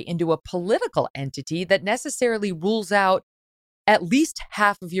military into a political entity that necessarily rules out at least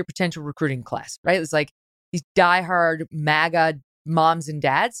half of your potential recruiting class, right? It's like these diehard MAGA moms and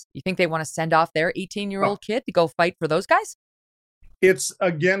dads. You think they want to send off their 18-year-old kid to go fight for those guys? It's,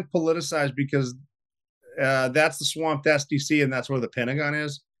 again, politicized because that's the swamp, that's DC, and that's where the Pentagon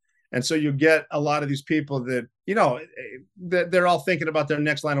is. And so you get a lot of these people that, they're all thinking about their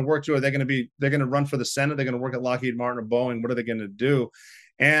next line of work too. They're going to run for the Senate. They're going to work at Lockheed Martin or Boeing. What are they going to do?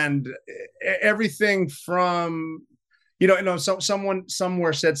 And everything from, someone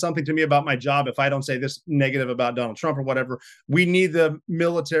somewhere said something to me about my job. If I don't say this negative about Donald Trump or whatever, we need the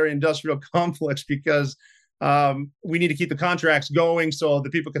military industrial complex because we need to keep the contracts going so the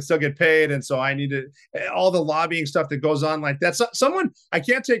people can still get paid. And so I need to, all the lobbying stuff that goes on like that. So someone, I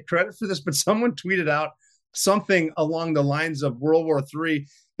can't take credit for this, but someone tweeted out something along the lines of World War III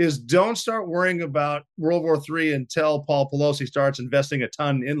is don't start worrying about World War III until Paul Pelosi starts investing a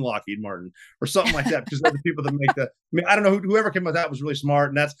ton in Lockheed Martin or something like that, because they're the people that make the, I don't know, whoever came up with that was really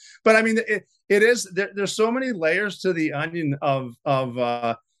smart. And but I mean, it is, there's so many layers to the onion of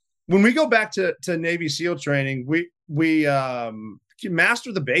when we go back to Navy SEAL training, we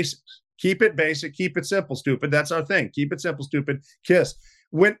master the basics. Keep it basic, keep it simple, stupid. That's our thing. Keep it simple, stupid. KISS.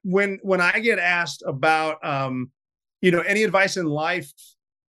 When I get asked about any advice in life,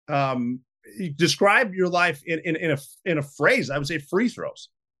 describe your life in a phrase. I would say free throws.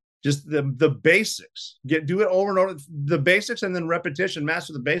 Just the basics. Do it over and over. The basics and then repetition.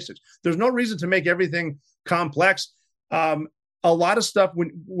 Master the basics. There's no reason to make everything complex. A lot of stuff,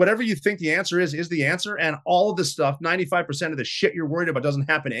 whatever you think the answer is the answer. And all of this stuff, 95% of the shit you're worried about doesn't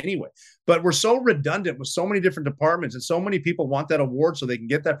happen anyway. But we're so redundant with so many different departments, and so many people want that award so they can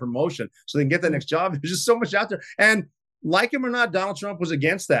get that promotion, so they can get that next job. There's just so much out there. And like him or not, Donald Trump was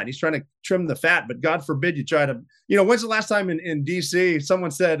against that. He's trying to trim the fat, but God forbid you try to, when's the last time in DC someone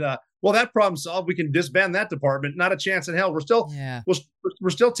said, well, that problem solved, we can disband that department? Not a chance in hell. We're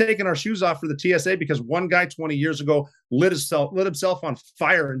still taking our shoes off for the TSA because one guy 20 years ago lit himself on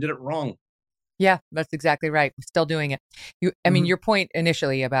fire and did it wrong. Yeah, that's exactly right. We're still doing it. Your point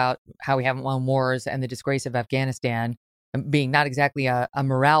initially about how we haven't won wars and the disgrace of Afghanistan being not exactly a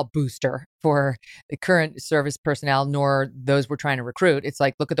morale booster for the current service personnel, nor those we're trying to recruit. It's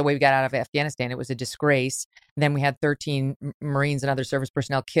like, look at the way we got out of Afghanistan. It was a disgrace. And then we had 13 Marines and other service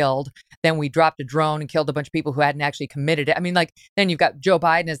personnel killed. Then we dropped a drone and killed a bunch of people who hadn't actually committed it. Then you've got Joe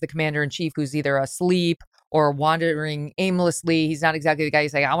Biden as the commander in chief, who's either asleep or wandering aimlessly. He's not exactly the guy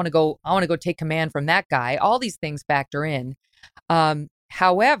who's like, I want to go take command from that guy. All these things factor in.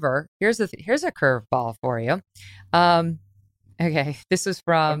 However, here's a curveball for you. Okay, this is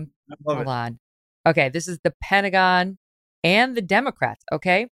from, hold on. Okay, this is the Pentagon and the Democrats,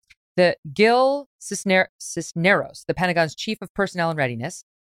 okay? The Gil Cisneros, the Pentagon's chief of personnel and readiness,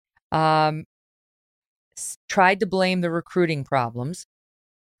 tried to blame the recruiting problems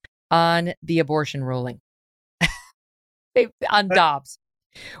on the abortion ruling. On Dobbs.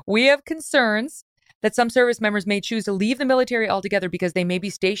 We have concerns that some service members may choose to leave the military altogether because they may be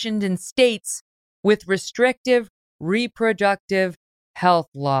stationed in states with restrictive reproductive health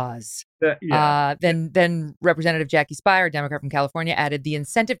laws. Then Representative Jackie Spire, Democrat from California, added the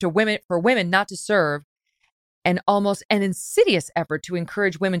incentive to women not to serve, and almost an insidious effort to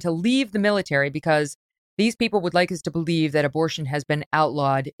encourage women to leave the military because these people would like us to believe that abortion has been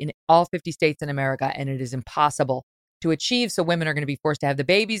outlawed in all 50 states in America, and it is impossible to achieve. So women are going to be forced to have the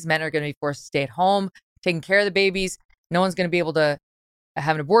babies. Men are going to be forced to stay at home, taking care of the babies. No one's going to be able to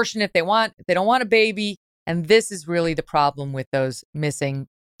have an abortion if they don't want a baby. And this is really the problem with those missing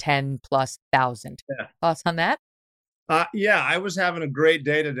 10,000+. Yeah. Thoughts on that? Yeah, I was having a great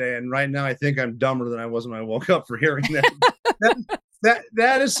day today, and right now I think I'm dumber than I was when I woke up for hearing that.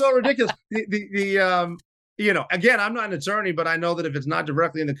 that is so ridiculous. Again, I'm not an attorney, but I know that if it's not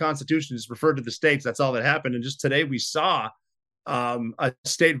directly in the Constitution, it's referred to the states. That's all that happened. And just today we saw a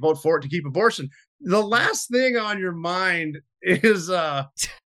state vote for it to keep abortion. The last thing on your mind is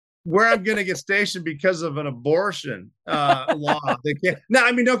where I'm going to get stationed because of an abortion law. They can't. Now,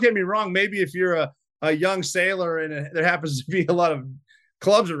 I mean, don't get me wrong. Maybe if you're a young sailor and there happens to be a lot of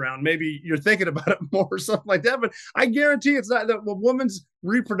clubs around, maybe you're thinking about it more or something like that. But I guarantee it's not the woman's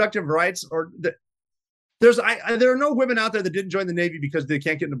reproductive rights or there are no women out there that didn't join the Navy because they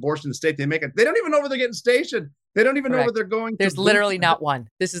can't get an abortion in the state they make it. They don't even know where they're getting stationed. They don't even know where they're going. There's literally not one.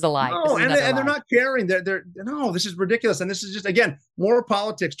 This is a lie. No, and they're not caring. No, this is ridiculous. And this is just, again, more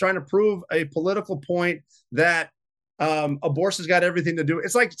politics trying to prove a political point that abortion's got everything to do.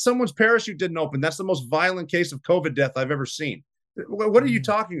 It's like someone's parachute didn't open. That's the most violent case of COVID death I've ever seen. What are you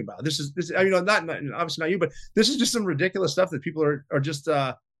talking about? This I mean, not obviously not you, but this is just some ridiculous stuff that people are just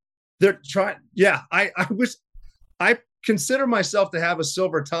they're trying. Yeah, I consider myself to have a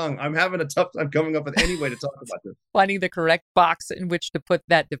silver tongue. I'm having a tough time coming up with any way to talk about this. Finding the correct box in which to put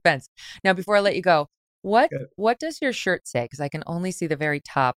that defense. Now, before I let you go, what does your shirt say? Because I can only see the very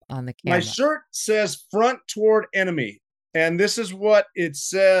top on the camera. My shirt says "Front Toward Enemy," and this is what it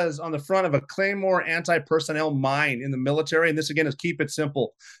says on the front of a Claymore anti-personnel mine in the military. And this again is "Keep it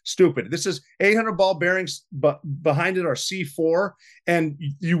simple, stupid." This is 800 ball bearings, but behind it are C4, and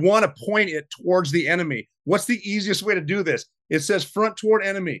you want to point it towards the enemy. What's the easiest way to do this? It says "Front Toward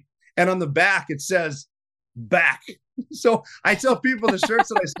Enemy," and on the back it says "Back." So I tell people the shirts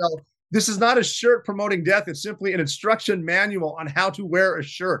that I sell, this is not a shirt promoting death. It's simply an instruction manual on how to wear a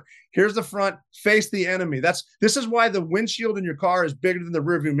shirt. Here's the front, face the enemy. This is why the windshield in your car is bigger than the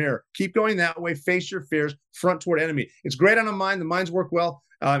rearview mirror. Keep going that way. Face your fears. Front toward enemy. It's great on a mine. The mines work well.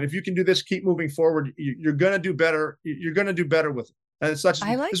 If you can do this, keep moving forward. You're going to do better. You're going to do better with it. And such.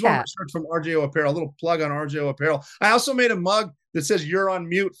 I like this that. One shirts from RJO Apparel. A little plug on RJO Apparel. I also made a mug that says "You're on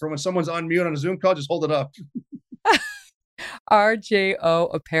mute" for when someone's on mute on a Zoom call. Just hold it up.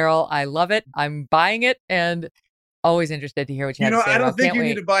 RJO Apparel. I love it. I'm buying it and always interested to hear what you have to say. I don't think you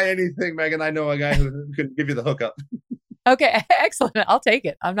need to buy anything, Megan. I know a guy who could give you the hookup. Okay, excellent. I'll take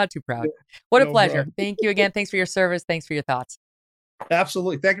it. I'm not too proud. What a pleasure. Problem. Thank you again. Thanks for your service. Thanks for your thoughts.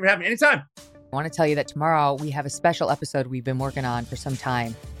 Absolutely. Thank you for having me. Anytime. I want to tell you that tomorrow we have a special episode we've been working on for some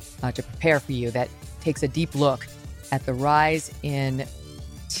time to prepare for you that takes a deep look at the rise in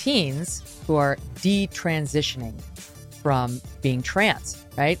teens who are detransitioning from being trans,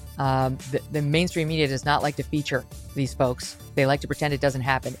 right? The mainstream media does not like to feature these folks. They like to pretend it doesn't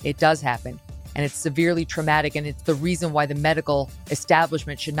happen. It does happen. And it's severely traumatic. And it's the reason why the medical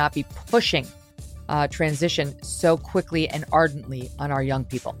establishment should not be pushing transition so quickly and ardently on our young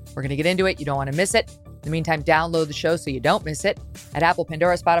people. We're going to get into it. You don't want to miss it. In the meantime, download the show so you don't miss it at Apple,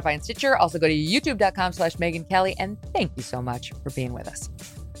 Pandora, Spotify, and Stitcher. Also go to youtube.com/Megyn Kelly. And thank you so much for being with us.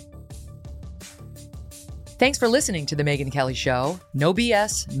 Thanks for listening to The Megyn Kelly Show. No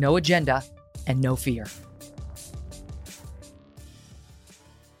BS, no agenda, and no fear.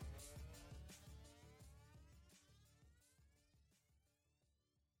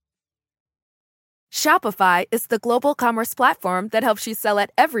 Shopify is the global commerce platform that helps you sell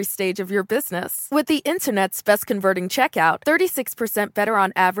at every stage of your business. With the internet's best converting checkout, 36% better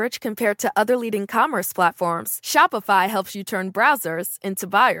on average compared to other leading commerce platforms, Shopify helps you turn browsers into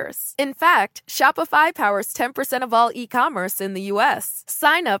buyers. In fact, Shopify powers 10% of all e-commerce in the U.S.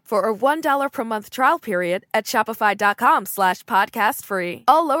 Sign up for a $1 per month trial period at shopify.com/podcastfree.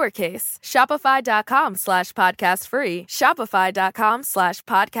 All lowercase, shopify.com/podcastfree,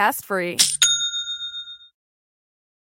 shopify.com/podcastfree.